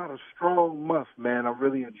 Man, about a strong month, man. I'm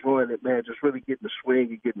really enjoying it, man. Just really getting the swing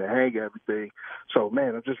and getting the hang of everything. So,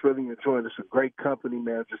 man, I'm just really enjoying it. It's a great company,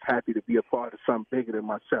 man. I'm just happy to be a part of something bigger than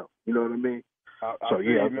myself. You know what I mean?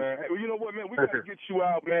 Yeah, man. Hey, well, you know what, man? We got to get you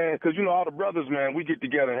out, man, because, all the brothers, man, we get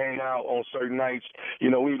together and hang out on certain nights. We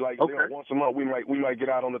once a month, we might get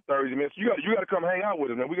out on the Thursday, man. So you got to come hang out with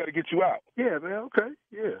us, man. We got to get you out. Yeah, man. Okay.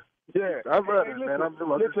 Yeah. Yeah. I love it, man. I'm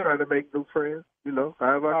just trying to make new friends,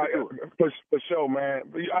 however I can do it. For sure, man.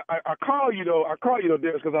 I call you, though.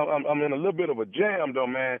 Darius, because I'm in a little bit of a jam, though,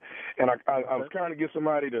 man. And I was trying to get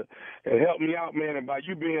somebody to help me out, man. And by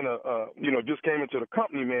you being just came into the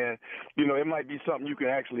company, man, it might be something you can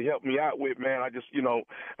actually help me out with, man. I just,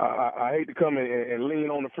 I hate to come and lean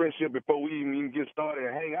on the friendship before we even get started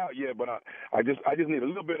and hang out yet. But I just need a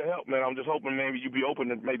little bit of help, man. I'm just hoping maybe you'd be open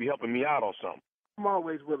to maybe helping me out on something. I'm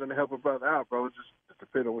always willing to help a brother out, bro. It just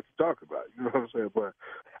depends on what you talk about. You know what I'm saying? But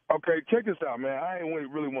okay, check this out, man. I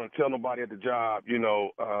ain't really want to tell nobody at the job. I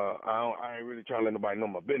ain't really trying to let nobody know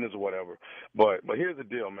my business or whatever. But here's the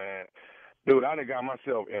deal, man. Dude, I done got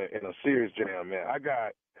myself in a serious jam, man. I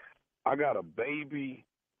got a baby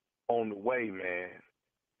on the way, man.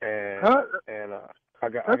 And I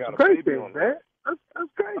got a baby on the way.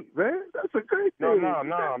 That's great, man. That's a great thing. No,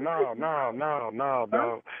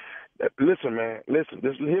 dog. Listen, man. Listen.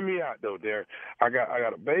 Just hear me out though, Derek. I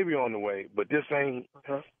got a baby on the way, but this ain't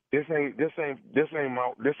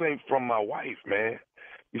from my wife, man.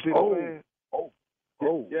 You see what I'm saying?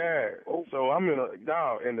 Yeah. So I'm in a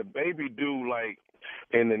dog, and the baby due like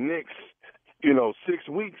in the next, 6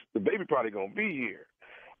 weeks. The baby probably gonna be here.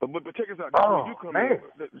 But check us out. You come in.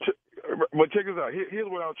 But check us out. Here's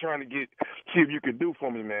what I was trying to see if you could do for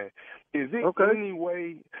me, man. Is it any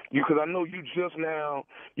way because I know you just now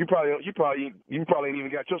you probably ain't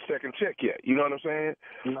even got your second check yet. You know what I'm saying?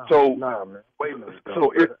 Nah, man. Wait a minute.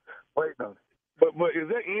 Wait a minute. But is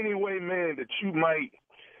there any way, man, that you might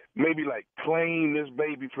maybe like claim this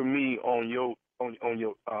baby for me on your where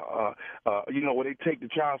they take the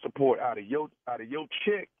child support out of your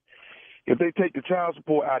check? If they take the child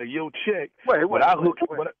support out of your check, but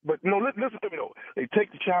no, listen to me though. They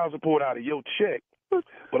take the child support out of your check,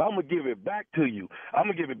 but I'm gonna give it back to you. I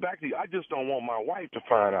just don't want my wife to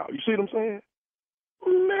find out. You see what I'm saying?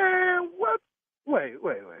 Man, what? Wait.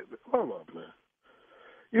 Hold on, man.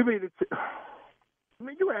 You mean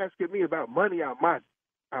you asking me about money out my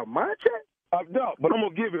check? No, but I'm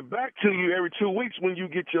gonna give it back to you every 2 weeks when you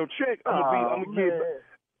get your check. I'm gonna give it back.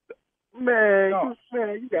 Man,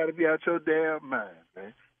 you gotta be out your damn mind,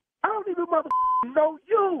 man. I don't even know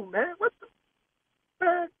you, man. What the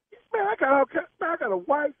man? I got a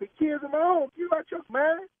wife and kids of my own. You not your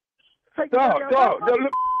man?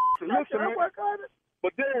 Listen, man.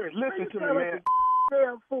 But Darren, listen to me, man.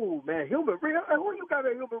 Damn fool, man. Who you got a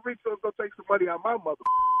human resource gonna take some money out my mother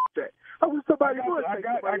check? I wish somebody would take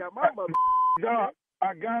some money out my mother check.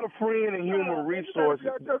 I got a friend in human resources.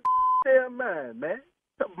 You got your damn mind, man.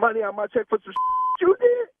 Money out my check for some you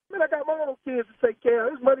did? Man, I got my own kids to take care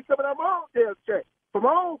of. There's money coming out my own damn check for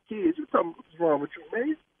my own kids. You talking what's wrong with you,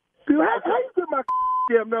 man? How you get my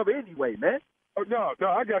damn number anyway, man? Oh no,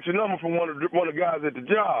 I got your number from one of the guys at the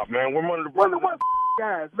job, man. We're one of the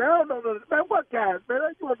guys, man. I don't know, man. What guys,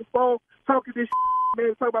 man? You on the phone talking this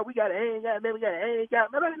man, talking about we got an ain't got, man. We got an ain't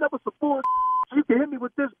got, man. I ain't never some bullshit. You can hit me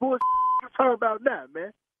with this bullshit you talking about now,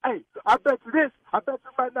 man. Hey, I bet you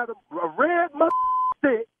might not a red mother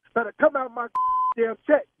better come out of my damn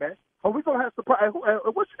check, man. Or we gonna have surprise.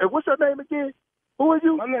 What's your name again? Who are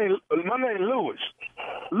you? My name Lewis.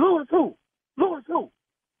 Lewis who? Lewis who?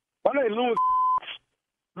 My name Lewis.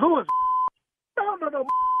 Lewis. No,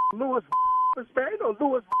 Lewis, man. Ain't no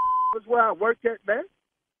Lewis is where I work at, man.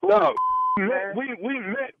 No, man.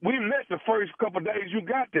 We met the first couple of days you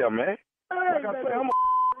got there, man. Hey, like man, I'm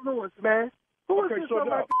Lewis, man. Who is this?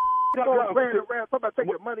 Ran around talking about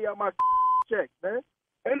taking money out my check, man.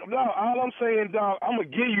 And no, all I'm saying, dog, I'm gonna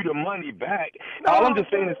give you the money back. All I'm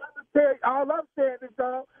saying is,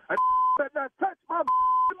 dog, I better not touch my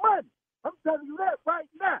money. I'm telling you that right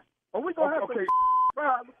now. Or we gonna have a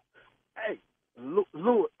problem. Hey,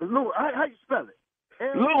 Lewis, how you spell it?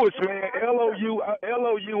 Lewis, man,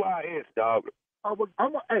 Louis, dog.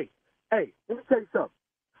 Hey, let me tell you something.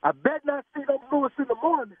 I bet not see no Lewis in the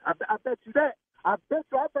morning. I bet you that. I bet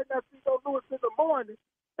not see no Lewis in the morning.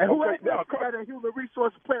 And who ain't got a human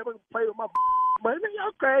resource play with my money? Man,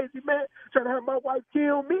 y'all crazy, man. Trying to have my wife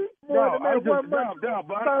kill me?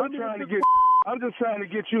 I'm just trying to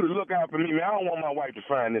get you to look out for me, man. I don't want my wife to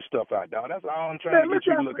find this stuff out, dog. That's all I'm trying to get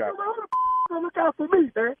you to look out for. Who gonna look out for me,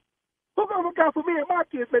 man? Who gonna look out for me and my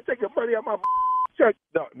kids, man, taking money out my check?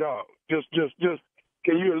 Dog, just,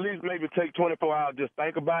 can you at least maybe take 24 hours just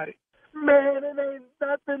think about it? Man, it ain't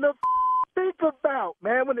nothing to think about,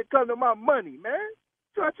 man, when it comes to my money, man.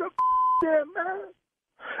 Shut your damn man.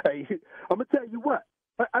 Hey, I'm gonna tell you what.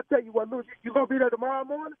 I tell you what, Louis, you gonna be there tomorrow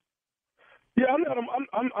morning? Yeah, I'm not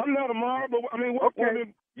tomorrow, but I mean, what?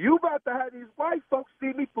 Okay. You about to have these white folks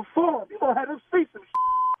see me perform. You gonna have them see some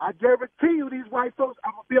I guarantee you, these white folks,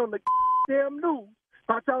 I'm gonna be on the damn news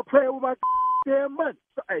about y'all playing with my damn money.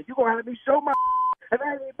 So, hey, you gonna have me show my and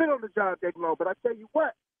I ain't been on the job that long, but I tell you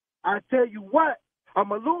what, I'm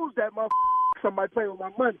gonna lose that motherfucker. Somebody playing with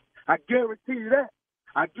my money. I guarantee you that.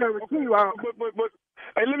 I guarantee you. But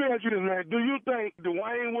hey, let me ask you this, man. Do you think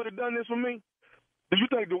Dwayne would have done this for me? Do you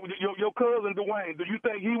think your cousin Dwayne? Do you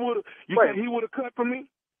think he would? Think he would have cut for me?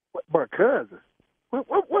 My cousin?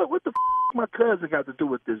 What the my cousin got to do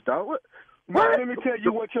with this, dog? What? Let me tell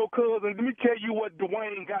you what your cousin. Let me tell you what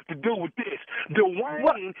Dwayne got to do with this.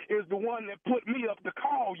 Dwayne is the one that put me up to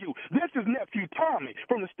call you. This is nephew Tommy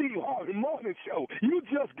from the Steve Harvey Morning Show. You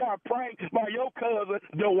just got pranked by your cousin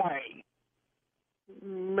Dwayne.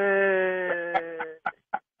 Man.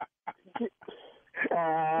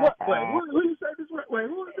 Who you say this? Wait,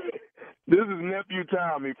 who is this? This is nephew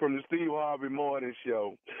Tommy from the Steve Harvey Morning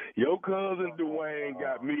Show. Your cousin Dwayne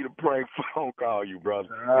got me to prank phone call you, brother.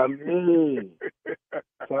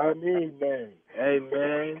 I mean, man. Hey,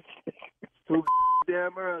 man. It's too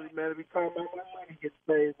damn early, man, to be talking about my money gets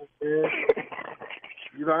saved, man.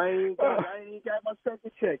 You know, I ain't got my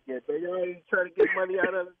second check yet, man. I ain't trying to get money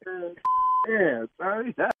out of it, man. Yeah,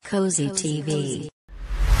 sorry. Cozy TV.